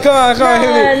me. Come on,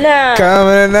 hit me. Nah. Come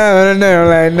on, now,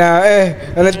 like now,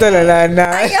 and I tell her like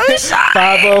now. I'm shy.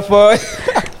 504.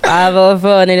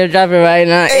 504, need to drop it right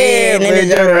now. Hey, Need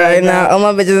to drop it right now. All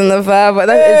my bitches in the 5. But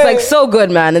it's like so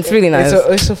good, man. It's really nice.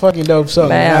 It's a fucking dope song.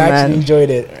 Man, I actually man. enjoyed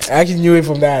it. I actually knew it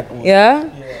from that one. Yeah?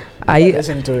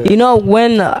 Listening to it. You know,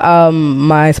 when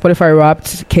my Spotify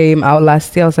Wrapped came out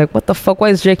last year, I was like, what the fuck? Why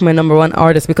is Drake my number one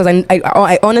artist? Because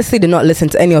I honestly did not listen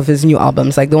to any of his new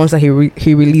albums, like the ones that he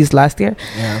released last year.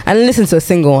 Yeah. I didn't listen to a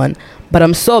single one. But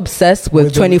I'm so obsessed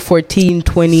with 2014,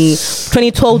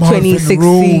 2012, Marvin 2016.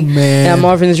 Room, man. Yeah,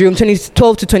 Marvin's Room.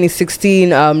 2012 to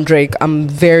 2016, Drake. I'm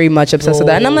very much obsessed with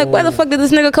that. And I'm like, why the fuck did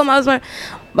this nigga come out?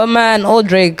 But man, old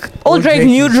Drake,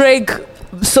 new Drake,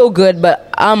 so good.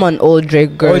 But I'm an old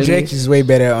Drake girl. Old Drake is way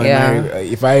better.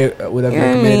 If I would have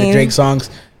recommended the Drake songs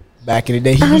back in the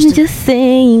day, I'm just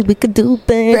saying we could do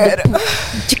better.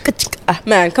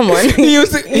 Man, come on. You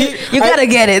gotta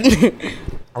get it.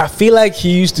 I feel like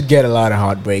he used to get a lot of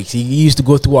heartbreaks. He used to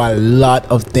go through a lot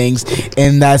of things,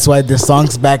 and that's why the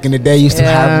songs back in the day used to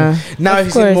have. Now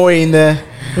he's more in the.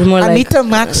 He's more Anita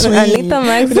Maxwell. No,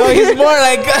 he's more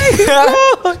like.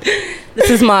 This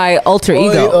is my alter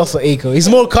ego. Also Aiko. He's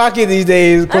more cocky these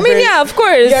days. I mean, yeah, of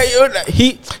course. Yeah,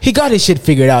 he got his shit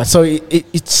figured out, so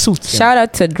it suits him. Shout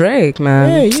out to Drake,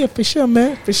 man. Yeah, for sure,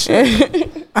 man, for sure.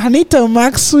 Anita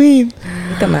Maxwell.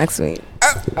 Anita Maxwell.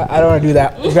 I don't want to do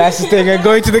that. Glasses thing and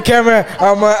going to the camera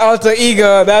on my alter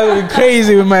ego. That would be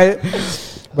crazy with my.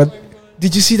 But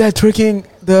did you see that twerking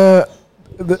the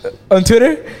on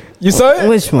Twitter? You saw it?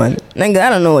 Which one? Nigga, I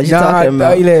don't know what you're talking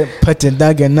about.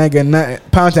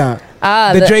 Pound Town.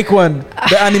 The Drake one,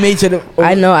 the animated.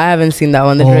 I know. I haven't seen that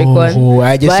one. The Drake one.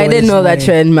 I didn't know that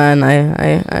trend, man.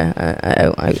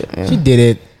 She did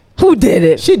it. Who did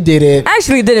it? She did it.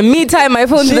 Actually did it. Me tying my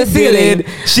phone to the ceiling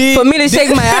for me to shake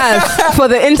my ass for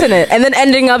the internet and then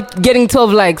ending up getting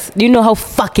 12 likes. Do you know how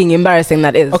fucking embarrassing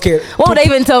that is? Okay. What would I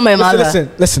even tell my mother?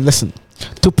 Listen.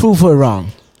 To prove her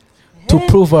wrong.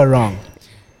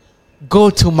 Go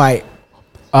to my.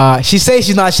 She says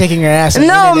she's not shaking her ass.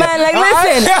 No, man. Like,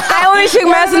 listen. I only shake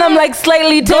my ass and I'm like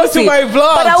slightly tipsy. Go to my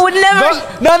vlogs. But I would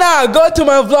never. Go to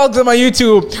my vlogs on my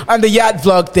YouTube on the yacht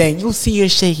vlog thing. You'll see her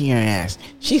shaking her ass.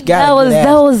 She's got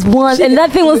that was one, and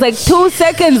that thing was like 2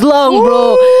 seconds long,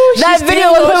 bro. That video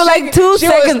was probably like 2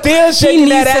 seconds. He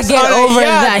needs to get over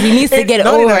that. He needs to get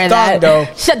over that.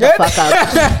 Shut the fuck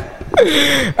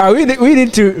up. We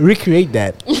need to recreate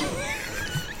that.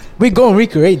 We gonna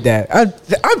recreate that.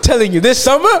 I'm telling you, this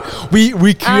summer we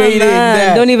recreated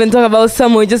that. Don't even talk about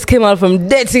summer. We just came out from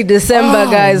dirty December,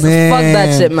 guys. Man. Fuck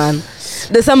that shit, man.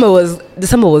 December was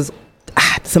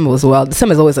wild.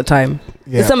 December's always a time.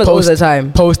 Yeah, December's always a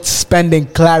time. Post spending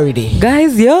clarity,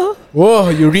 guys. Yo. Whoa,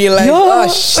 you realize? Oh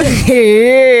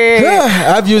shit.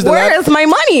 Yeah, I've used. Where is my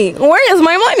money?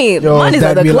 Money's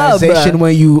at the club, realization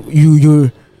when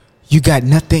you got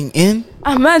nothing in.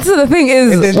 Man, so the thing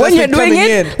is, when you're doing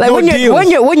it, like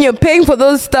when you're paying for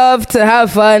those stuff to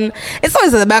have fun, it's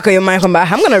always at the back of your mind.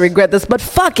 I'm gonna regret this, but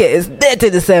fuck it, it's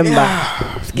dirty December.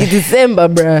 It's December,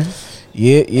 bruh.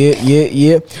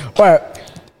 Yeah. All right,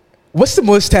 what's the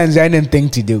most Tanzanian thing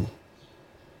to do?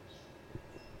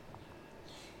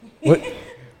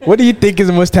 What do you think is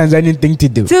the most Tanzanian thing to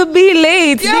do? To be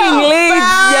late, being late,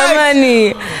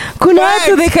 jamani. Kuna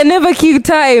watu, they can never keep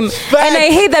time. And I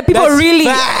hate that people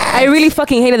I really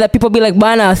fucking hate it that people be like,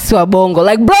 bana siwa bongo.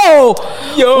 Like, bro,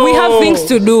 we have things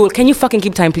to do. Can you fucking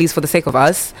keep time, please, for the sake of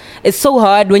us? It's so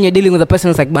hard when you're dealing with a person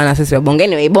who's like, bana siwa bongo.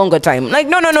 Anyway, bongo time. Like,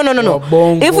 no.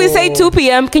 If we say 2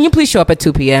 p.m., can you please show up at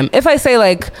 2 p.m.? If I say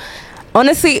like,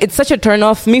 honestly, it's such a turn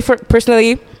off. Me,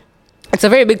 personally, it's a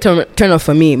very big turn off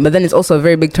for me, but then it's also a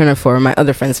very big turn off for my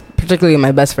other friends, particularly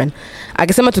my best friend.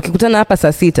 Akisema tukikutana hapa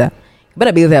saa sita,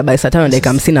 better be there by saa tano dakika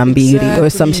hamsini na mbili or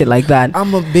some shit like that.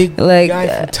 I'm a big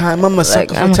guy for time. I'm a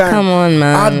sucker for time. Come on,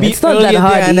 man. I'll be it's not that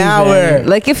hard an hour.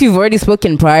 Like if you've already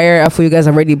spoken prior, after you guys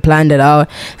already planned it out.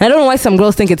 And I don't know why some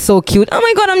girls think it's so cute. Oh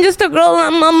my God, I'm just a girl.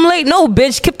 I'm late. No,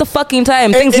 bitch, keep the fucking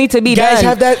time. Things need to be done.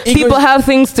 Have that people have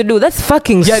things to do. That's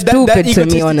fucking stupid to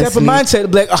me, honestly. Type of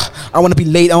mindset, like, I want to be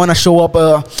late. I want to show up.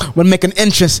 When make an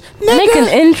entrance. Nigga, make an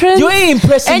entrance. You ain't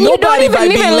impressing and nobody by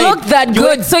being late. And you don't even look that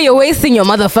good, so you're wasting your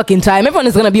motherfucking time. Everyone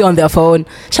is gonna be on their phone.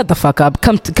 Shut the fuck up.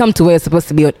 Come to where you're supposed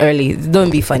to be early.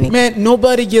 Don't be funny. Man,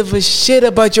 nobody give a shit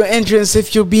about your entrance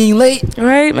if you're being late.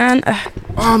 Right, man.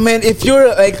 Oh man, if you're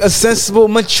like a sensible,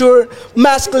 mature,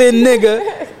 masculine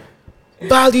nigga,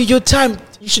 value your time.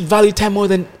 You should value time more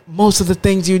than most of the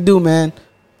things you do, man.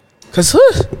 Cause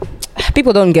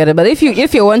people don't get it. But if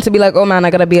you want to be like, oh man,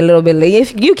 I gotta be a little bit late.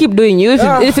 If you keep doing you,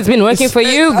 if it's been working for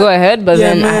you, go ahead. But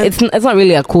then it's not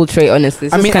really a cool trait, honestly.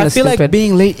 It's I feel like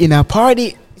being late in a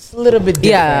party, it's a little bit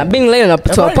different. Yeah, being late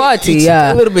to a party,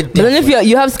 yeah. A little bit different. But then if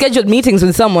you have scheduled meetings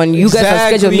with someone, you guys have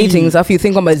scheduled meetings. After you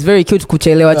think about it, it's very cute.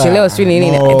 Kuchelewa, it's really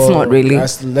it's not really.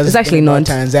 It's actually not.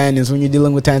 Tanzanians, when you're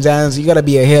dealing with Tanzanians, you gotta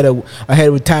be ahead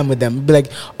with time with them. Be like,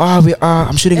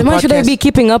 I'm shooting a podcast. Why should I be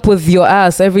keeping up with your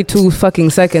ass every 2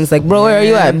 fucking seconds? Like, bro, where are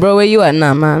you at? Bro, where you at?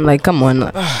 Nah, man. Like, come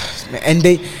on.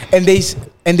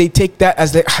 And they take that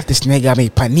as like, this nigga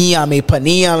made pania.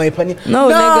 No,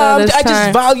 nigga, I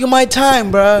just value my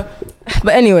time, bruh.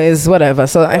 But anyways, whatever.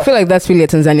 So I feel like that's really a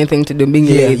Tanzanian thing to do, being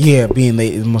late. Yeah, being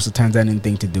late is most a Tanzanian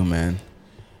thing to do, man.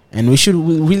 And we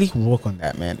really work on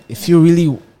that, man. If you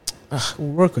really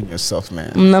work on yourself,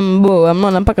 man. I'm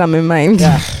not napaka my mind.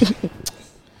 Yeah.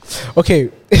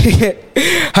 Okay.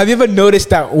 Have you ever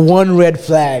noticed that one red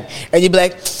flag and you be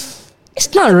like,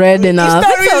 it's not red enough. It's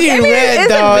not really red,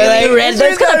 though. Really red.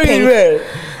 It's kind of pink. Red.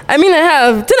 I mean, I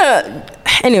have.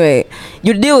 Anyway,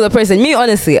 you deal with a person. Me,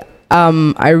 honestly,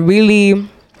 I really,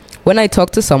 when I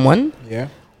talk to someone,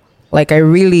 like I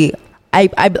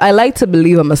like to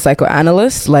believe I'm a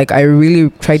psychoanalyst. Like I really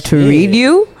try to read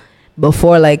you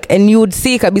before, like, and you would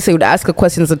see Kabisa would ask a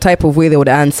question, the type of way they would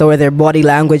answer, or their body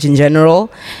language in general.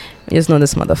 You just know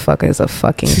this motherfucker is a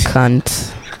fucking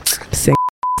cunt.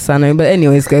 But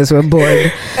anyways, guys, we're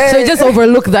bored. So you just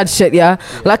overlook that shit, yeah?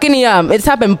 Like it's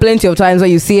happened plenty of times where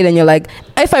you see it and you're like,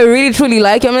 if I really truly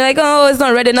like you, I'm like, oh, it's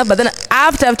not red enough. But then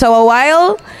after a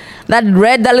while, that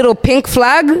little pink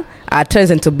flag turns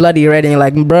into bloody red and you're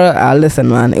like, bruh, listen,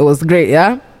 man, it was great,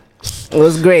 yeah? It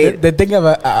was great. The thing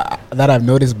about that I've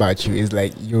noticed about you is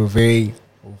like you're very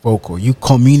vocal. You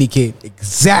communicate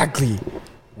exactly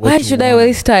what Why should I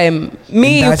waste time?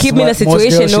 You keep me in a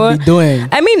situation where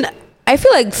I mean, I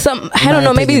feel like I don't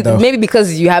know, maybe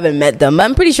because you haven't met them, but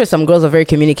I'm pretty sure some girls are very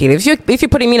communicative. If you're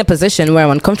putting me in a position where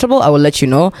I'm uncomfortable, I will let you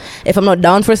know. If I'm not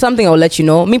down for something, I will let you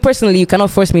know. Me personally, you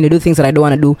cannot force me to do things that I don't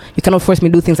want to do. You cannot force me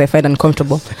to do things I find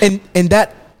uncomfortable. And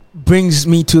that brings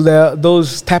me to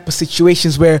those type of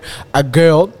situations where a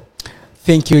girl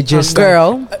think you're just a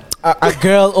girl. A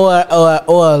girl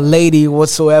or a lady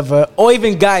whatsoever, or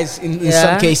even guys in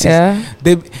some cases,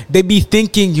 they be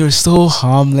thinking you're so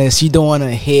harmless, you don't want to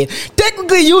hit.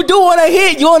 Technically you do want to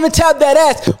hit, you want to tap that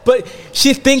ass, but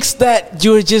she thinks that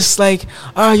you're just like,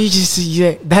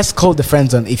 that's called the friend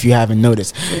zone. If you haven't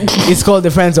noticed, it's called the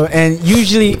friend zone, and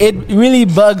usually it really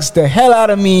bugs the hell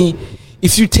out of me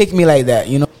if you take me like that,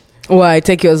 you know. Why?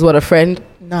 Take you as what, a friend?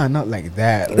 Nah, not like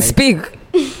that. Like, speak.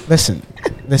 Listen.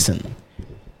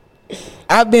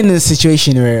 I've been in a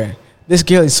situation where this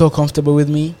girl is so comfortable with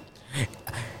me.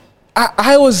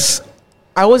 I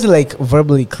wasn't like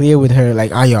verbally clear with her,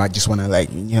 like, I just want to, like,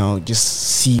 you know, just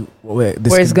see where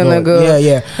it's gonna go.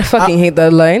 Yeah. I fucking hate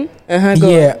that line.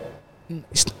 Go on.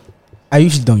 I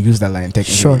usually don't use that line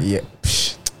technically. Sure. Yeah.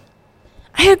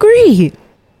 I agree.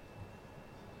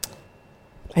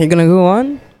 Are you gonna go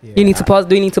on? Yeah. You need to pause.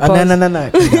 Do you need to pause? No.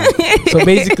 So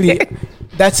basically,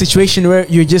 that situation where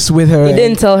you're just with her. You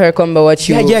didn't tell her, Komba, what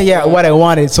you... Yeah, what I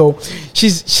wanted. So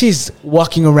she's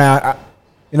walking around.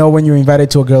 You know, when you're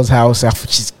invited to a girl's house,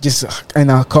 she's just in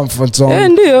a comfort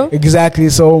zone. Yeah. Exactly.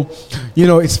 So, you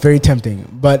know, it's very tempting.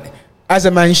 But as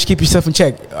a man, you should keep yourself in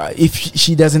check. If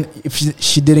she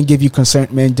didn't give you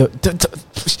consent, man, don't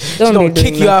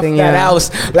kick you off that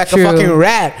house like a fucking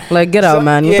rat. Like, get out,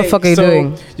 man. What the fuck are you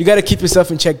doing? You gotta keep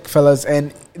yourself in check, fellas.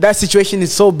 And that situation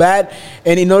is so bad.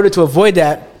 And in order to avoid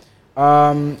that,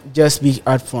 just be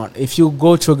upfront. If you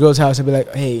go to a girl's house and be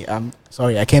like, hey, I'm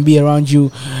sorry, I can't be around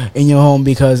you in your home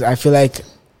because I feel like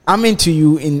I'm into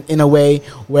you in a way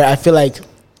where I feel like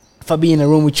if I be in a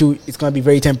room with you, it's gonna be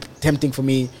very tempting for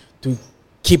me to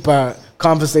keep a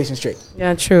conversation straight.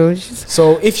 Yeah, true.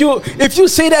 So if you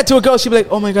say that to a girl, she'll be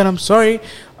like, "Oh my God, I'm sorry."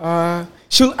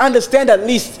 She'll understand at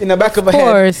least in the back of her head.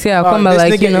 Of course, yeah. This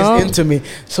like, nigga is into me.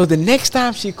 So the next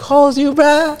time she calls you,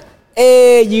 bruh,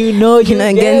 hey, you know you're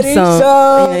getting some.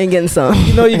 You're getting some.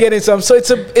 You know you're getting some. So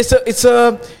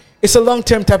it's a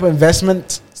long-term type of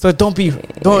investment. So don't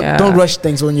rush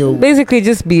things when you basically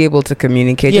just be able to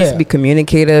communicate. Yeah. Just be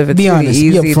communicative. It's be really honest,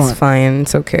 easy. be upfront. It's fine.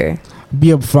 It's okay. Be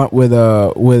upfront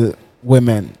with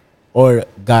women or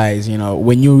guys. You know,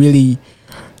 when you're really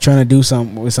trying to do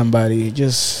something with somebody,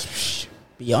 just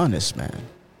be honest, man.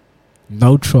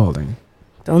 No trolling.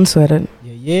 Don't sweat it.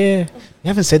 Yeah. You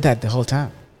haven't said that the whole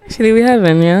time. Actually, we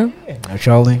haven't. Yeah. No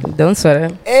trolling. Don't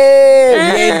sweat it. Hey,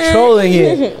 we ain't trolling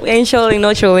here. We ain't trolling.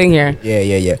 No trolling here. Yeah.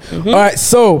 Mm-hmm. All right.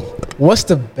 So, what's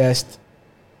the best?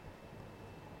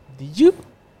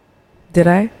 Did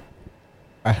I?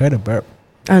 I heard a burp.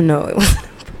 Oh no.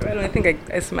 I don't think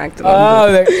I smacked it.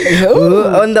 On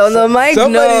the mic.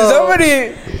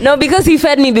 Somebody. No, because he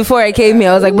fed me before I came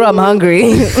here. I was like, bro, I'm hungry.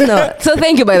 No. So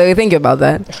thank you, by the way. Thank you about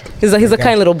that. He's a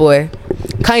kind little boy,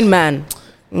 kind man.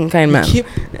 Kind man.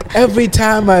 Every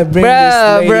time I bring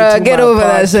this lady to get my over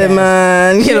podcast, that shit,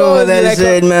 man. Get over that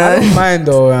shit, man. I don't mind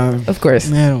though. Of course.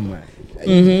 Man, I don't mind.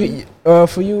 Mm-hmm.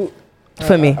 For you,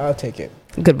 for me, I'll take it.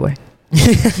 Good boy. He's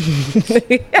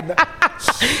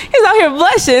out here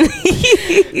blushing.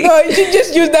 No, you should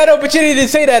just use that opportunity to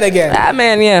say that again. Ah,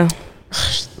 man, yeah.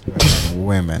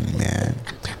 Women, man,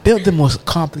 they're the most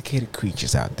complicated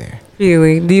creatures out there.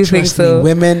 Really? Do you think so? Me,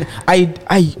 women, I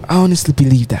honestly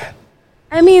believe that.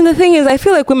 I mean, the thing is, I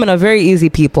feel like women are very easy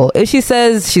people. If she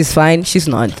says she's fine, she's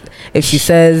not. If she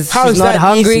says she's not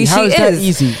hungry, she is. That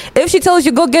easy? If she tells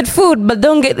you go get food, but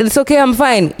don't get, it's okay, I'm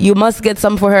fine, you must get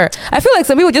some for her. I feel like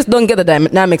some people just don't get the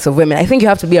dynamics of women. I think you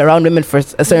have to be around women for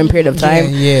a certain period of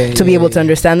time to be able to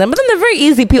understand them. But then they're very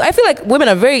easy people. I feel like women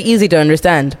are very easy to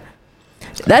understand.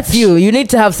 That's you. You need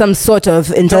to have some sort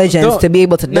of intelligence to be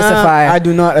able to decipher. I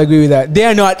do not agree with that. They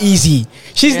are not easy.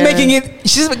 She's making it.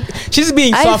 She's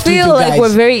being soft. I feel like we're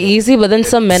very easy, but then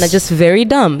some men are just very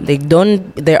dumb. They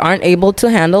aren't able to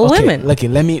handle women. Look,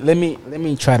 let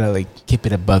me try to like keep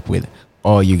it a buck with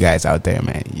all you guys out there,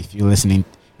 man. If you're listening,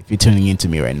 if you're tuning into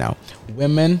me right now,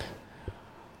 women.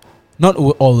 Not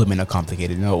all women are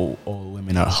complicated. Not all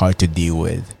women are hard to deal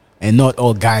with, and not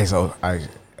all guys are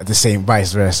the same,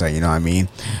 vice versa, you know what I mean?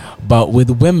 But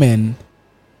with women,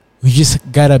 you just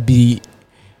gotta be,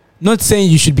 not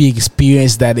saying you should be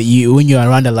experienced that when you're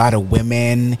around a lot of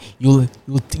women, you'll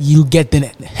get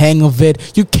the hang of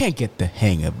it. You can't get the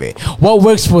hang of it. What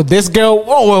works for this girl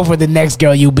won't work for the next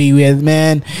girl you'll be with,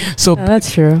 man. So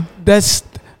that's true. That's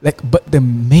like, but the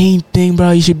main thing,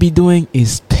 bro, you should be doing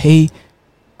is pay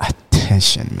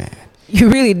attention, man. You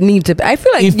really need to. I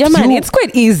feel like, man, it's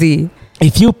quite easy.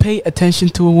 If you pay attention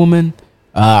to a woman,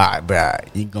 bruh,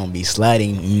 you're gonna be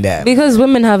sliding in that. Because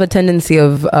women have a tendency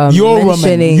of your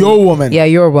woman. Yeah,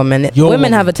 your woman.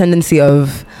 Women have a tendency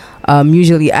of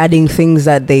usually adding things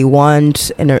that they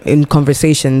want in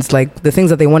conversations, like the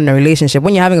things that they want in a relationship.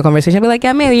 When you're having a conversation, be like,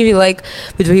 yeah, man, you like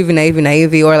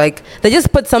naive, or like they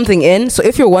just put something in. So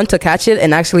if you want to catch it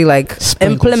and actually like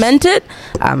implement it,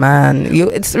 man,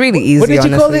 it's really easy. What did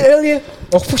you call it earlier?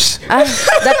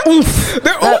 That oomph.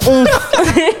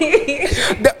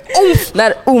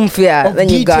 That oomph, yeah. Then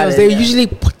you got it. They usually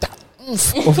put that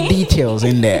oomph of details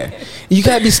in there. You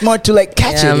gotta be smart to like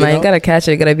catch it. Yeah, man, you gotta catch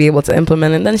it. You gotta be able to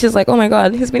implement it. And then she's like, oh my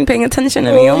God, he's been paying attention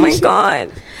to me. Oh my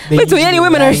God. Between any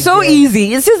women are so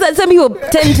easy. It's just that some people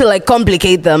tend to like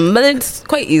complicate them, but it's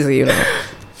quite easy, you know.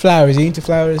 Flowers, you into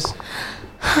flowers?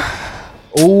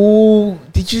 Oh,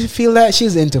 did you feel that?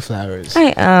 She's into flowers.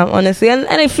 I am, honestly. And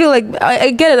I feel like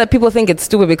I get it that people think it's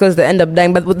stupid because they end up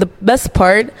dying. But the best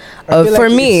part for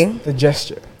me, the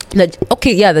gesture. The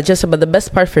gesture. But the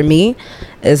best part for me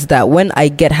is that when I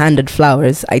get handed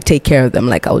flowers, I take care of them.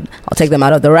 Like I'll take them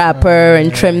out of the wrapper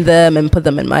and trim them and put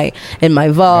them in my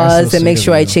vase and make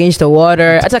sure I change the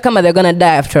water. Atakama, they're gonna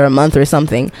die after a month or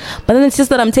something. But then it's just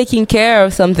that I'm taking care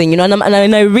of something, you know.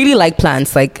 And I really like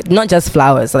plants, like not just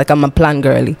flowers. Like I'm a plant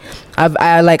girly.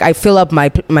 I fill up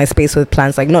my space with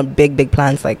plants, like not big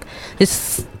plants, like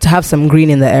just to have some green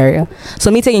in the area.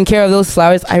 So me taking care of those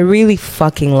flowers, I really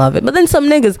fucking love it. But then some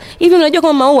niggas, even when you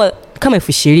come maua kama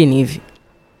fishirini hivi,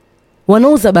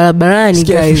 wanauza barabarani,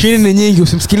 guys. Fishirini nyingi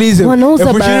usimsikilize. Wanauza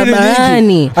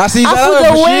barabarani.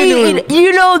 The way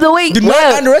the way. Do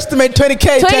not underestimate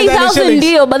 20K. 20,000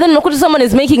 deal, but then unakuta someone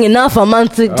is making enough a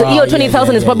month. Hiyo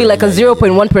 20,000 is probably like a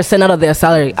 0.1% out of their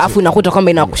salary. Afu unakuta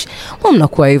kwamba inakush.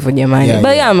 Mnakuwa hivyo jamani.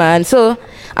 But yeah, man. So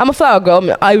I'm a flower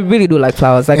girl. I really do like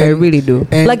flowers. Like I really do.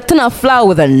 Like turn a flower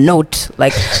with a note.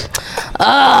 Like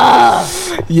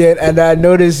Yeah, and I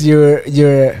noticed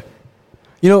you're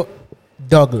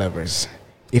dog lovers.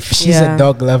 If she's a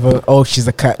dog lover, she's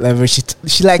a cat lover, she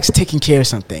likes taking care of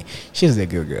something. She's a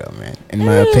good girl, man, in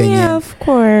my opinion. Yeah, of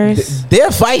course. They're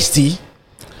feisty.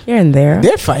 Here and there.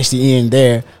 They're feisty here and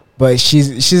there, but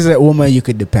she's a woman you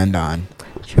could depend on.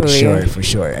 Truly. For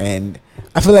sure. And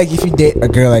I feel like if you date a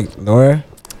girl like Laura,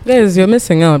 guys, you're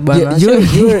missing out, but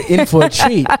you're in for a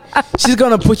treat. She's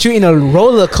gonna put you in a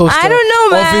roller coaster. I don't know,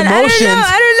 man. Of emotions,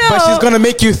 I don't know. But she's gonna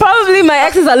make you. Probably my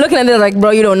exes are looking at it like,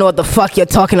 bro, you don't know what the fuck you're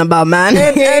talking about, man.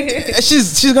 And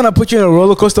she's gonna put you in a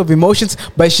roller coaster of emotions,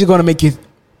 but she's gonna make you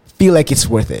feel like it's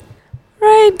worth it.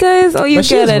 Right, guys? Oh, you but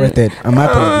get it. Worth it. I'm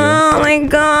happy with you. Oh my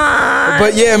god.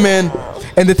 But yeah, man.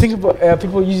 And the thing about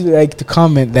people usually like to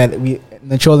comment that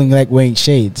the trolling like wearing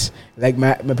shades. Like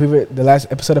my previous, the last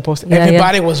episode I posted,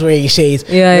 everybody was wearing shades.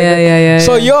 Yeah.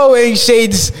 So you're wearing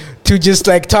shades to just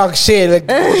like talk shit, like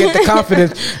get the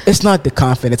confidence. It's not the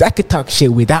confidence. I could talk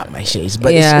shit without my shades,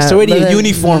 but it's already a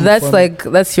uniform.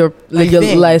 That's your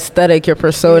aesthetic, your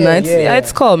persona.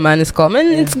 It's called, man. It's called, man.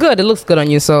 It's good. It looks good on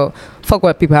you. So fuck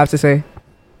what people have to say.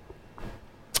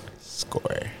 Score.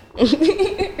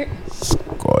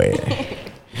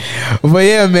 But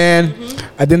yeah, man.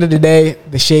 At the end of the day,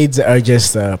 the shades are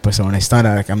just a persona. It's not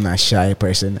like I'm not a shy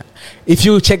person. If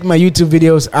you check my YouTube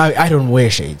videos, I don't wear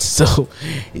shades. So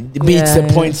it beats the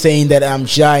point saying that I'm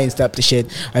shy and stuff the shit.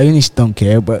 I really don't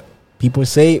care, but people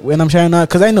say when I'm shy or not,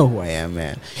 because I know who I am,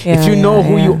 man. If you know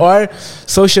who you are,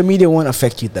 social media won't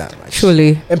affect you that much.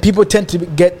 Truly. And people tend to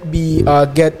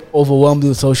get overwhelmed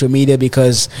with social media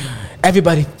because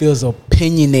everybody feels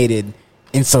opinionated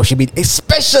in social media,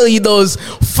 especially those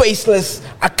faceless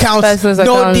accounts,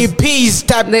 no DPs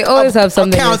type. They always have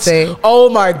something to say. Oh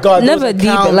my god, never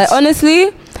deep. Like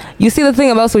honestly, you see, the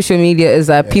thing about social media is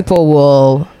that people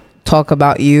will talk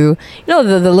about you. You know,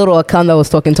 the little account that was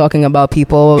talking about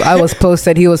people. I was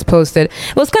posted, he was posted.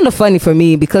 It was kind of funny for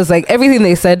me because like everything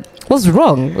they said was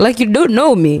wrong. Like you don't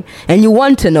know me and you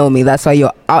want to know me. That's why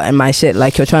you're out in my shit.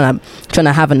 Like you're trying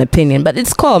to have an opinion. But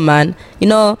it's cool, man. You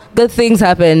know, good things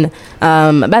happen.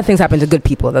 Bad things happen to good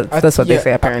people. That's what they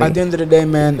say apparently. At the end of the day,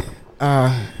 man,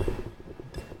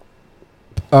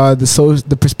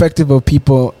 the perspective of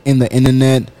people in the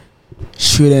internet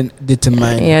shouldn't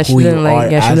determine who you are.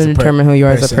 Shouldn't determine who you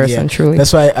are as a person. Truly.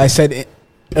 That's why I said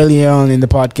earlier on in the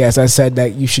podcast. I said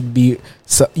that you should be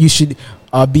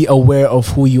aware of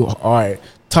who you are.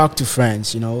 Talk to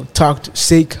friends.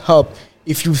 Seek help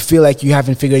if you feel like you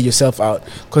haven't figured yourself out.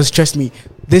 Because trust me,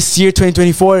 this year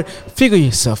 2024, figure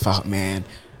yourself out, man.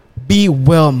 Be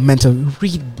well mentally.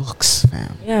 Read books,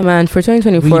 fam. Yeah, man. For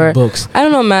 2024, read books. I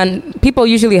don't know, man. People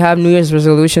usually have New Year's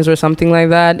resolutions or something like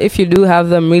that. If you do have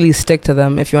them, really stick to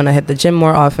them. If you want to hit the gym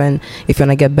more often, if you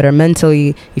want to get better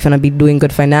mentally, if you want to be doing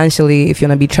good financially, if you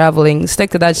want to be traveling,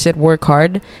 stick to that shit. Work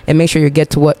hard and make sure you get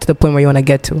to the point where you want to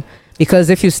get to.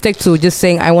 Because if you stick to just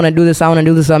saying, I want to do this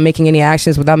without making any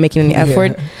actions, without making any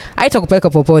effort, I talk back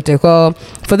up for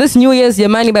this New Year's,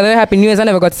 Yamani, by the way, Happy New Year's. I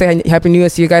never got to say Happy New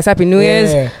Year's to you guys. Happy New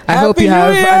Year's. I hope you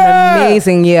have an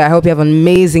amazing year. I hope you have an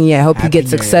amazing year. I hope you get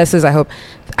successes. I hope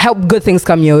good things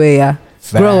come your way, yeah.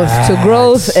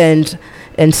 Growth and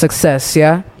success,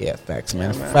 yeah. Yeah, facts,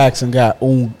 man. Facts and God.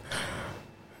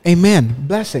 Amen.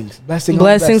 Blessings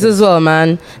as well,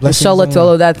 man. Inshallah to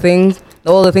all of that things.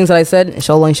 All the things that I said,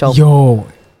 inshallah. Yo,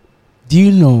 do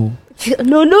you know?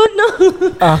 No.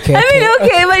 Okay. I mean,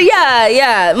 okay, but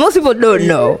yeah. Most people don't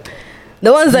know.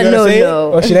 The ones that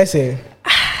know. Or should I say?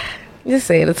 Just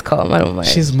say it. It's calm. I don't mind.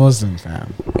 She's Muslim,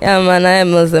 fam. Yeah, man. I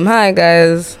am Muslim. Hi,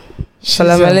 guys.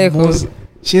 Salam alaikum.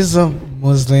 She's a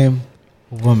Muslim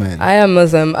woman. I am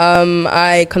Muslim.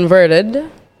 I converted.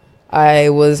 I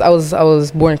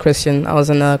was born Christian. I was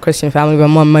in a Christian family, but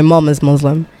my mom is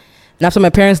Muslim. after my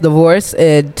parents' divorce,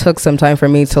 it took some time for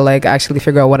me to like actually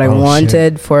figure out what I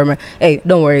wanted for my. Hey,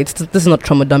 don't worry, this is not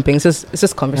trauma dumping. It's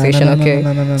just conversation, okay?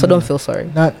 So don't feel sorry.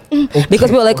 Not okay. Because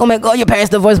people are like, oh my god, your parents'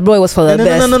 divorce, bro, it was for the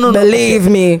best. No, believe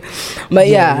me. But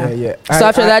yeah. So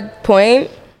after that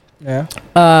point,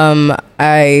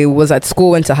 I was at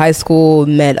school, went to high school,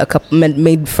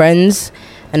 made friends,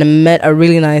 and I met a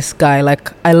really nice guy.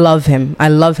 Like I love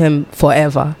him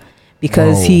forever.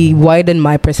 Because he widened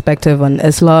my perspective on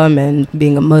Islam and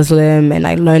being a Muslim, and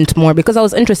I learned more because I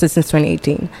was interested since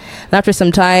 2018. And after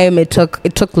some time, it took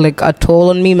like a toll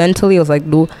on me mentally. I was like,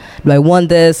 do I want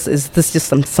this? Is this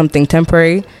just something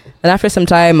temporary? And after some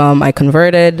time, I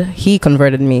converted. He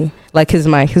converted me. Like he's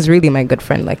really my good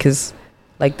friend. Like he's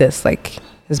my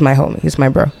homie. He's my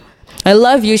bro. I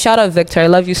love you. Shout out Victor. I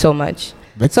love you so much.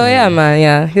 Victor. So yeah, man,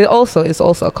 yeah. He also is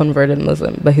also a converted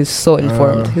Muslim, but he's so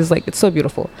informed. He's like, it's so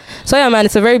beautiful. So yeah, man,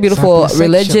 it's a very beautiful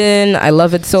religion. I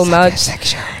love it so much.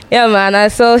 Yeah, man.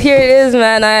 So here it is,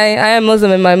 man. I am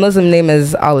Muslim, and my Muslim name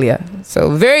is Alia. So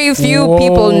very few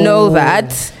people know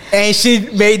that. And she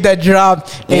made the drop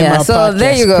in my so podcast.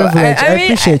 There you go. I mean,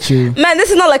 appreciate you. Man, this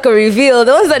is not like a reveal.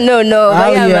 The ones that know.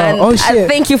 But yeah, man. Oh, shit. I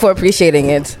thank you for appreciating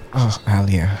it. Oh,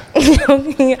 Alia.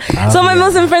 So my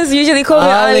Muslim friends usually call me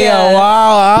Alia.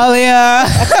 Wow, Alia.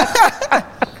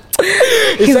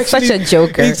 He's such a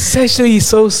joker. It's actually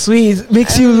so sweet. It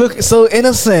makes you look so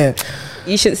innocent.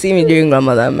 You should see me during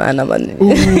Ramadan, man.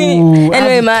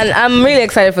 Anyway, man, I'm really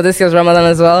excited for this year's Ramadan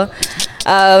as well.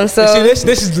 So see,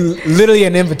 this is literally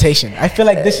an invitation. I feel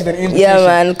like this is an invitation. Yeah,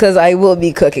 man, because I will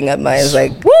be cooking at mine. It's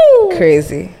like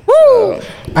crazy. Woo!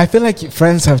 I feel like your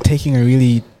friends have taken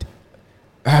a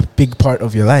big part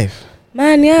of your life.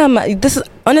 Man, yeah, man. This is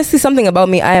honestly something about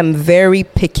me. I am very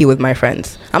picky with my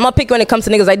friends. I'm not picky when it comes to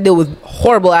niggas. I deal with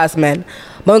horrible ass men.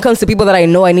 But when it comes to people that I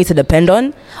know I need to depend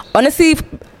on, honestly,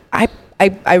 I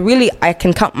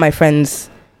can count my friends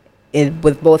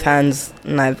with both hands,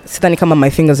 and I've sitting come on my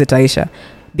fingers with Aisha,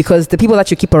 because the people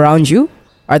that you keep around you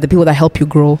are the people that help you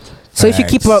grow. So if you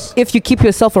keep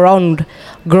yourself around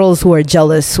girls who are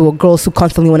jealous, or girls who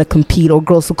constantly want to compete, or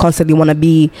girls who constantly want to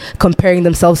be comparing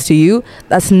themselves to you,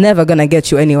 that's never gonna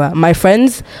get you anywhere. My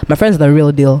friends are the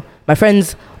real deal. My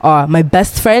friends are my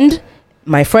best friend.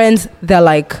 My friends, they're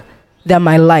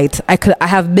my light. I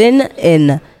have been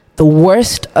in the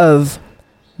worst of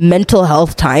mental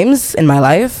health times in my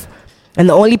life, and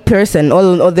the only person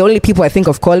or the only people I think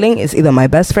of calling is either my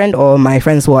best friend or my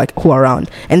friends who are around,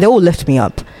 and they will lift me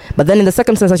up. But then in the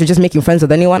circumstance that you're just making friends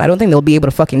with anyone, I don't think they'll be able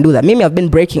to fucking do that. Maybe I've been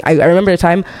breaking. I remember the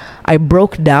time I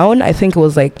broke down. I think it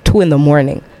was like 2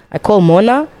 a.m. I called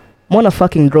Mona. Mona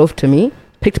fucking drove to me,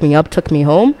 picked me up, took me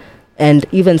home, and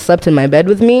even slept in my bed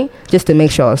with me just to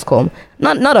make sure I was calm.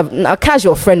 Not a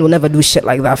casual friend will never do shit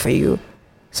like that for you.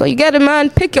 So you get it, man.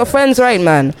 Pick your friends right,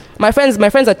 man. My friends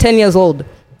are 10 years old.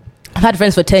 I've had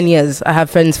friends for 10 years. I have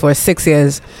friends for 6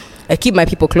 years. I keep my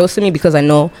people close to me because I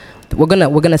know we're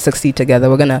gonna succeed together.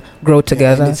 We're gonna grow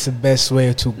together. And it's the best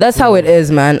way to. That's how it is,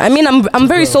 man. I mean, I'm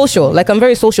very social. Like I'm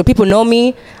very social. People know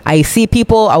me. I see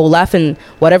people. I will laugh and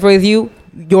whatever with you.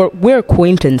 We're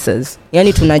acquaintances. You're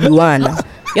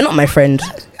not my friend.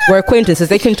 We're acquaintances.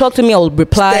 They can talk to me. I will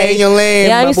reply. Stay in your lane.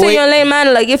 Yeah, you stay in your lane,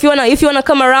 man. Like if you wanna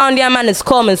come around, yeah, man, it's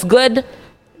calm, it's good.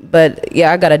 But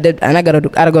yeah, I gotta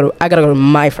go to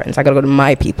my friends. I gotta go to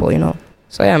my people, you know.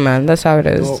 So yeah, man, that's how it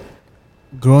is. Well,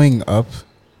 growing up,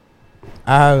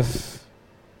 I've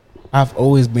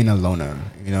always been a loner.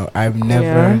 You know, I've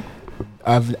never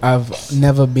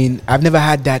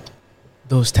had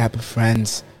those type of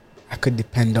friends I could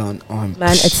depend on. Man,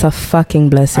 it's a fucking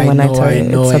blessing when I tell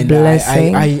you. It's a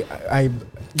blessing.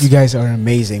 You guys are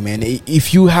amazing, man.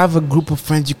 If you have a group of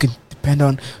friends you can depend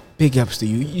on, big ups to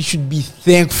you. You should be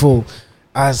thankful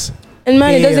as. And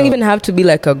man, it doesn't even have to be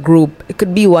like a group. It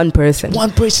could be one person.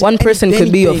 One person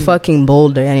could be your fucking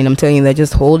boulder. I mean, I'm telling you, they're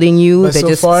just holding you. They're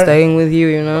just staying with you,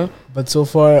 you know. But so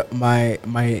far, my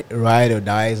ride or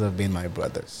dies have been my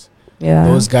brothers. Yeah.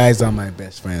 Those guys are my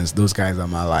best friends. Those guys are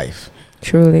my life.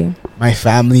 Truly. My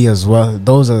family as well.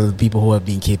 Those are the people who have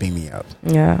been keeping me up.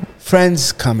 Yeah.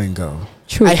 Friends come and go.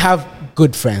 True. I have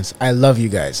good friends. I love you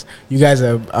guys. You guys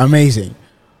are amazing.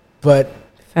 But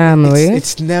family.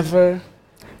 It's never.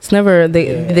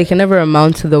 They can never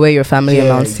amount to the way your family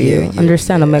amounts to you.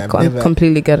 Understand? I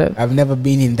completely get it. I've never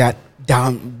been in that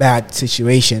bad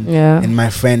situation. Yeah. And my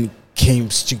friend came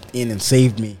straight in and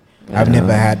saved me. Yeah. I've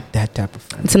never had that type of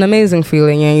friend. It's an amazing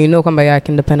feeling, and you know, I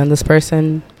can depend on this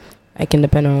person. I can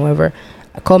depend on whoever.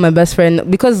 I call my best friend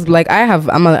because, like,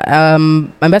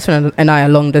 my best friend and I are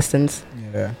long distance.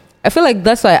 Yeah. I feel like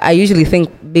that's why I usually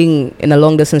think being in a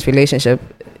long distance relationship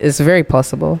is very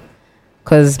possible.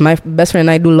 Because my best friend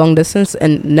and I do long distance,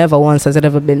 and never once has it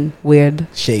ever been weird.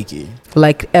 Shaky.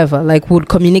 Like, ever. Like, would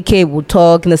communicate, would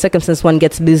talk. In the circumstance one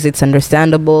gets busy, it's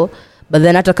understandable. But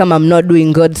then after come, I'm not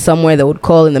doing good somewhere, they would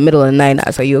call in the middle of the night.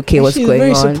 Ask, are you okay? What's going on?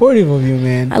 She's very supportive of you,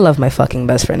 man. I love my fucking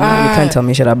best friend, man. You can't tell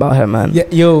me shit about her, man.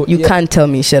 You can't tell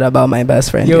me shit about my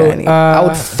best friend, Danny. I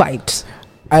would fight.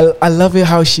 I love it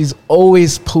how she's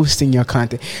always posting your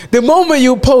content. The moment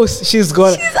you post, she's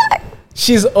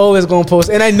always going to post.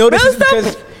 And I noticed it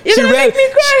because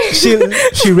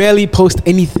she rarely posts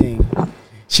anything.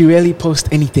 She rarely posts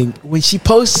anything. When she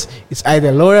posts, it's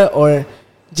either Laura or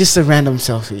just a random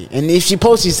selfie. And if she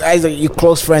posts, it's either you're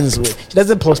close friends with. She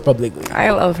doesn't post publicly. I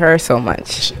love her so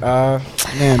much.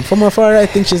 Man, from afar, I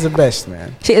think she's the best,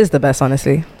 man. She is the best,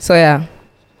 honestly. So yeah,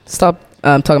 stop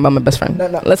talking about my best friend.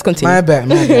 No. Let's continue. My bad.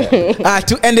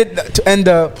 To end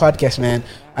the podcast, man,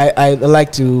 I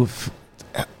like to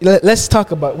let's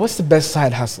talk about what's the best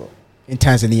side hustle in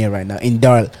Tanzania right now, in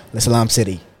Dar es Salaam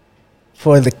City,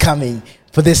 for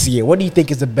this year. What do you think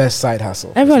is the best side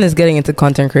hustle? Everyone is getting into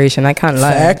content creation. I can't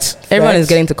lie. Everyone is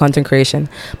getting into content creation.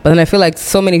 But then I feel like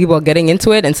so many people are getting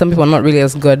into it and some people are not really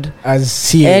as good. As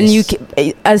serious.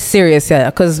 As serious, yeah.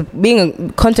 Because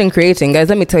being content creating, guys,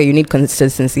 let me tell you, you need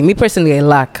consistency. Me personally, I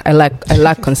lack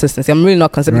consistency. I'm really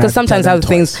not consistent. Because sometimes I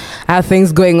have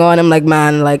things going on. I'm like,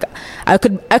 man, like I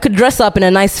could dress up in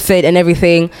a nice fit and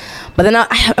everything. But then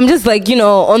I'm just like,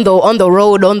 on the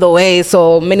road, on the way.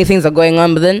 So many things are going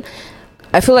on. But then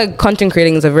I feel like content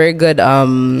creating is a very good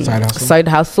side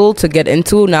hustle to get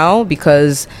into now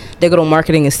because digital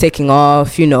marketing is taking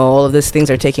off. All of these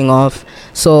things are taking off.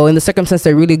 So in the circumstance,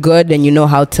 they're really good, and you know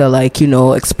how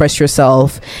to express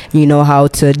yourself. You know how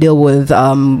to deal with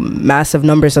massive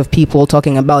numbers of people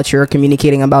talking about you or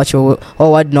communicating about you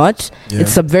or whatnot. Yeah.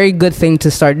 It's a very good thing to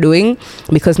start doing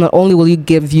because not only will it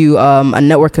give you a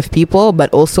network of people, but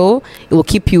also it will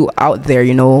keep you out there.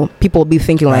 People will be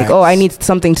thinking like, oh, I need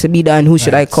something to be done. Who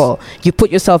should I call? You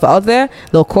put yourself out there,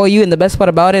 they'll call you. And the best part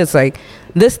about it is like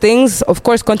these things, of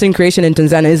course, content creation in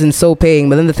Tanzania isn't so paying,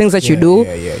 but then the things that you do,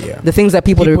 the things that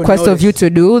people request of you to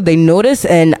do, they notice,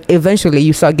 and eventually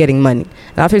you start getting money.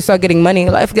 And after you start getting money,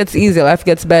 life gets easier, life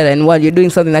gets better. And while you're doing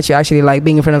something that you actually like,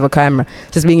 being in front of a camera,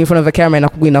 just being in front of a camera,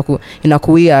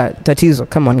 inakuia tatizo.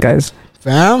 Come on, guys.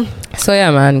 Fam? So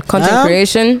yeah, man, content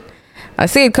creation, I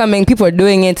see it coming. People are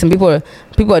doing it, and people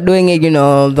are doing it.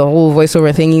 The whole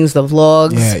voiceover thingies, the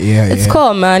vlogs. Yeah. It's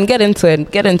cool, man. Get into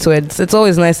it. It's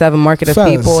always nice to have a market of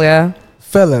people. Yeah.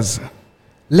 Fellas,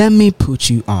 let me put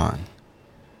you on.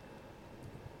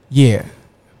 Yeah,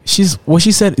 what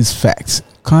she said is facts.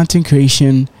 Content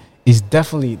creation is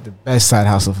definitely the best side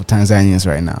hustle for Tanzanians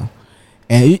right now.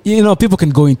 And people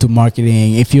can go into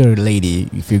marketing. If you're a lady,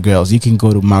 if you're girls, you can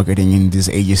go to marketing in this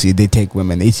agency. They take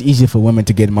women. It's easier for women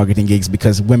to get marketing gigs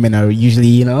because women are usually,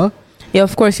 Yeah,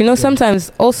 of course.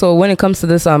 Sometimes also when it comes to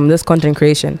this content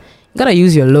creation, you gotta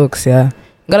use your looks. Yeah,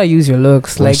 you gotta use your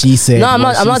looks. Like she said. No, I'm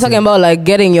not talking about like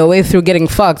getting your way through getting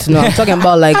fucked. No, I'm talking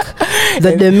about like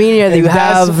the demeanor that you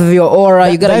have, your aura.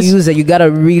 You gotta use it. You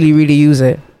gotta really, really use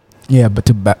it. Yeah, but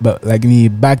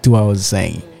back to what I was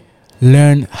saying.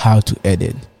 Learn how to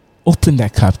edit. Open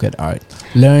that CapCut art.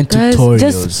 Learn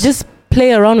tutorials. Just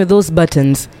play around with those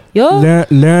buttons.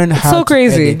 Learn how so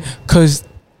crazy. Because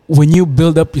when you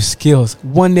build up your skills,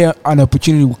 one day an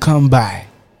opportunity will come by,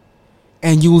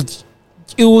 and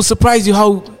it will surprise you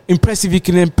how impressive you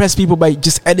can impress people by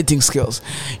just editing skills.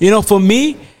 For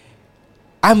me,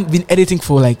 I've been editing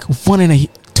for like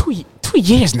 2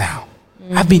 years now.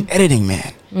 Mm-hmm. I've been editing,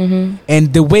 man. Mm-hmm.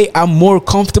 And the way I'm more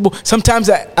comfortable, sometimes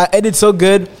I edit so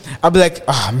good, I'll be like,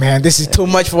 oh man, this is too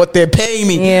much for what they're paying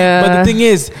me. Yeah. But the thing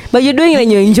is, you're doing it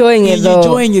and you're enjoying it. You're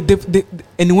enjoying it,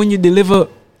 and when you deliver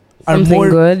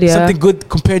something good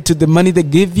compared to the money they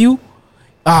give you,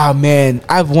 man,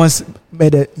 I've once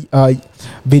made a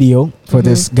video for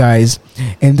this guys,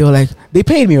 and they were like, they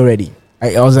paid me already.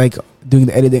 I was like doing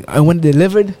the editing, and when they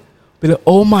delivered, they're like,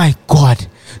 oh my god,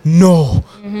 no,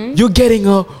 you're getting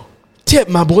a tip,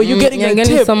 my boy. You're getting a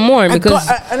tip. Some more because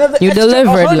you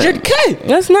delivered 100K.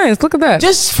 That's nice. Look at that.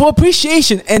 Just for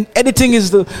appreciation. And editing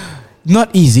is not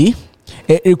easy.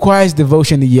 It requires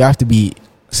devotion. You have to be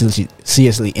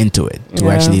seriously into it to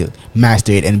actually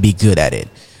master it and be good at it.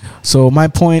 So my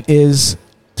point is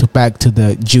to back to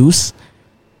the juice.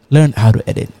 Learn how to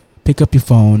edit. Pick up your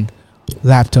phone,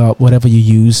 laptop, whatever you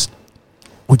use,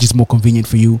 which is more convenient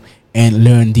for you, and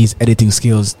learn these editing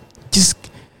skills. Just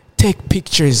take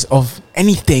pictures of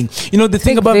anything. The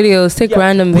thing about videos,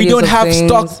 random videos. We don't have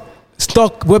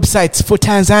stock websites for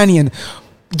Tanzanian.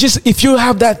 Just if you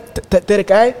have that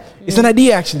guy, it's an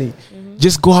idea actually.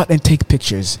 just go out and take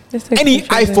pictures. Any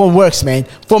iPhone works, man.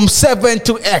 From 7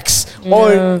 to X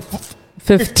or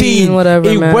 15, whatever,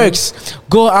 it man. works.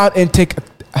 Go out and take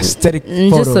aesthetic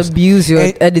and photos. just abuse your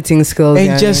editing skills.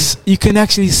 And just, you can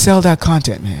actually sell that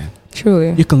content, man.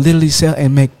 Truly. You can literally sell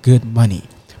and make good money.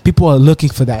 People are looking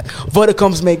for that.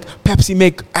 Pepsi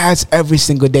make ads every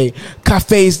single day.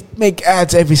 Cafes make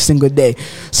ads every single day.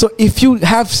 So if you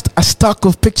have a stock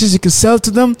of pictures you can sell to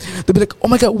them, they'll be like, oh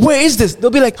my God, where is this? They'll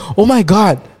be like, oh my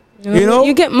God. You know,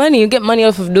 you get money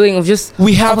off of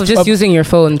using your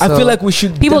phone. So I feel like we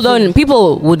should.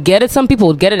 People would get it. Some people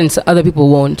would get it, and other people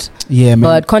won't. Yeah, man.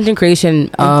 But content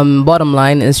creation, bottom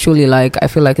line, is truly like, I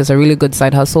feel like it's a really good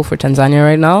side hustle for Tanzania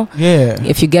right now. Yeah.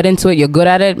 If you get into it, you're good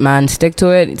at it, man. Stick to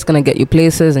it. It's gonna get you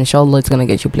places. Inshallah, it's gonna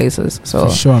get you places. So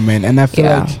for sure, man. And I feel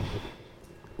like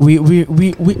we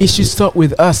it should start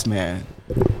with us, man.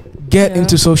 Get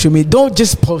into social media. Don't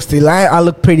just post it. Like, I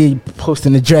look pretty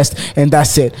posting a dress and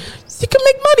that's it. You can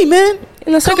make money, man.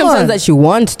 In the circumstance that you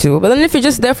want to. But then if you're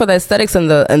just there for the aesthetics and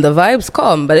the vibes,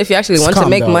 come. But if you actually want to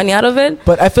make money out of it.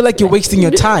 But I feel like you're wasting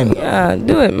your time. Yeah,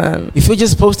 do it, man. If you're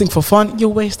just posting for fun, you're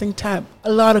wasting time.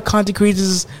 A lot of content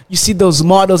creators, you see those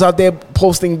models out there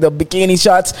posting the bikini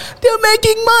shots, they're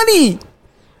making money.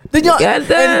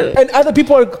 And other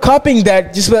people are copying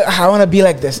that. Just like, I want to be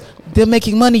like this. They're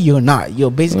making money. You're not.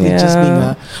 You're basically just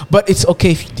being but it's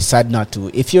okay if you decide not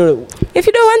to. If you don't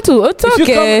want to, it's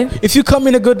okay. If you come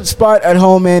in a good spot at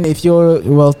home, and if you're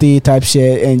wealthy type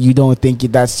shit and you don't think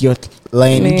that's your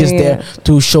lane, you're just there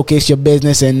to showcase your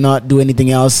business and not do anything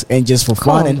else and just for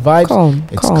fun and vibes.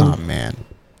 It's calm, man.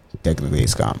 Technically,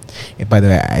 it's calm. And by the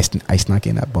way, I snuck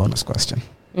in a bonus question.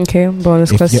 Okay,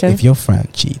 bonus question. If your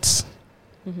friend cheats,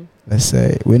 let's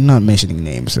say, we're not mentioning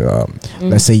names.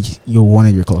 Let's say one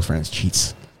of your close friends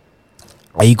cheats.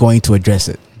 Are you going to address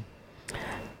it?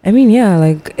 I mean, yeah,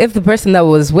 like if the person that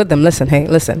was with them,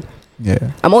 listen.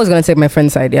 Yeah. I'm always going to take my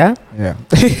friend's side, yeah? Yeah.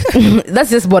 That's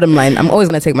just bottom line. I'm always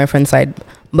going to take my friend's side.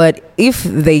 But if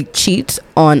they cheat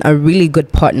on a really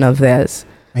good partner of theirs,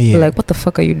 like, what the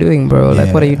fuck are you doing, bro?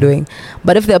 Like, what are you doing?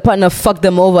 But if their partner fucked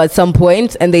them over at some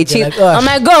point and they cheat, I'm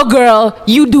like, go girl,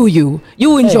 you do you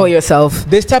enjoy yourself.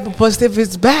 This type of positive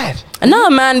is bad.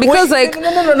 No, man, because no, in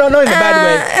a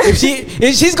bad way.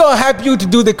 If she's gonna help you to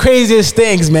do the craziest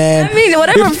things, man. I mean,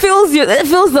 whatever fills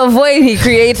the void he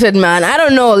created, man. I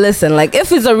don't know. Listen, like, if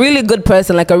he's a really good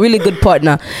person, like a really good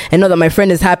partner, and know that my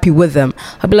friend is happy with them,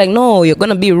 I'll be like, no, you're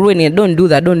gonna be ruining it. Don't do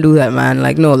that, man.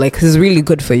 Like, no, like, he's really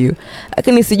good for you.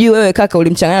 Lakini sijui wewe kaka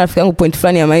ulimchanganya rafiki yangu point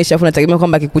fulani ya maisha afu nategemea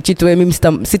kwamba akikuchiti wewe mimi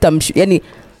yani,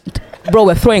 bro,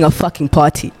 we're throwing a fucking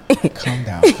party. Calm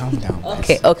down.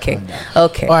 Okay.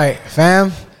 All right,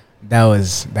 fam. That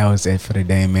was it for the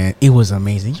day, man. It was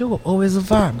amazing. You were always a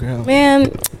vibe, girl.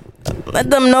 Man, let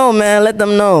them know, man. Let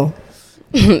them know.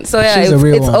 So yeah,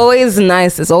 it's always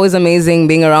nice. It's always amazing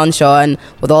being around Sean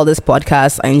with all this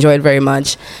podcasts. I enjoy it very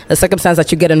much. The circumstance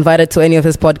that you get invited to any of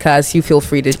his podcasts, you feel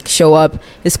free to show up.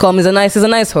 He's a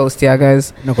nice host, yeah,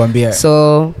 guys. No gonna be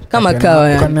so come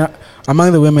on,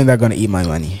 among the women that are gonna eat my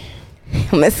money.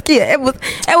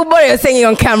 Everybody is saying it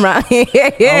on camera.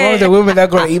 Among the women that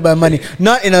are gonna eat my money,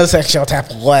 not in a sexual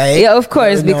type of way. Yeah, of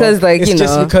course, because like it's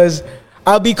just because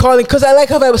I'll be calling because I like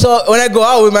how I saw when I go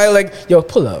out with my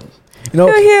pull up. You know,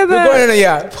 we're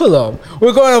going pull up.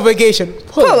 We're going on vacation,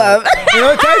 pull up.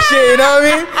 That shit, you know what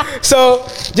I mean? So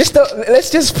let's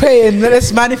just pray and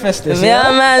let's manifest this.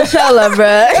 Yeah, man, inshallah, bro.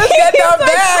 Let's get that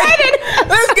bag.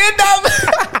 Let's get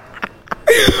that.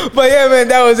 But yeah, man,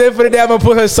 that was it for today. I'm gonna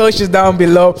put her socials down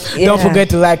below. Yeah. Don't forget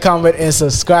to like, comment, and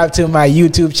subscribe to my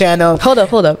YouTube channel. Hold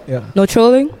up. Yeah. No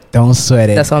trolling? Don't sweat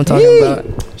it. That's what I'm talking about.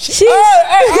 I'm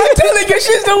telling you,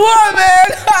 she's the one,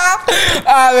 man.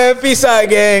 Alright, man. Peace out,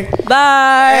 gang.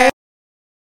 Bye.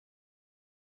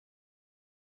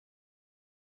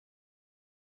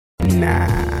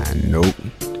 Nah, nope.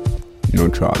 No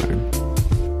trolling.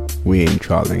 We ain't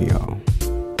trolling, y'all.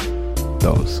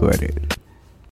 Don't sweat it.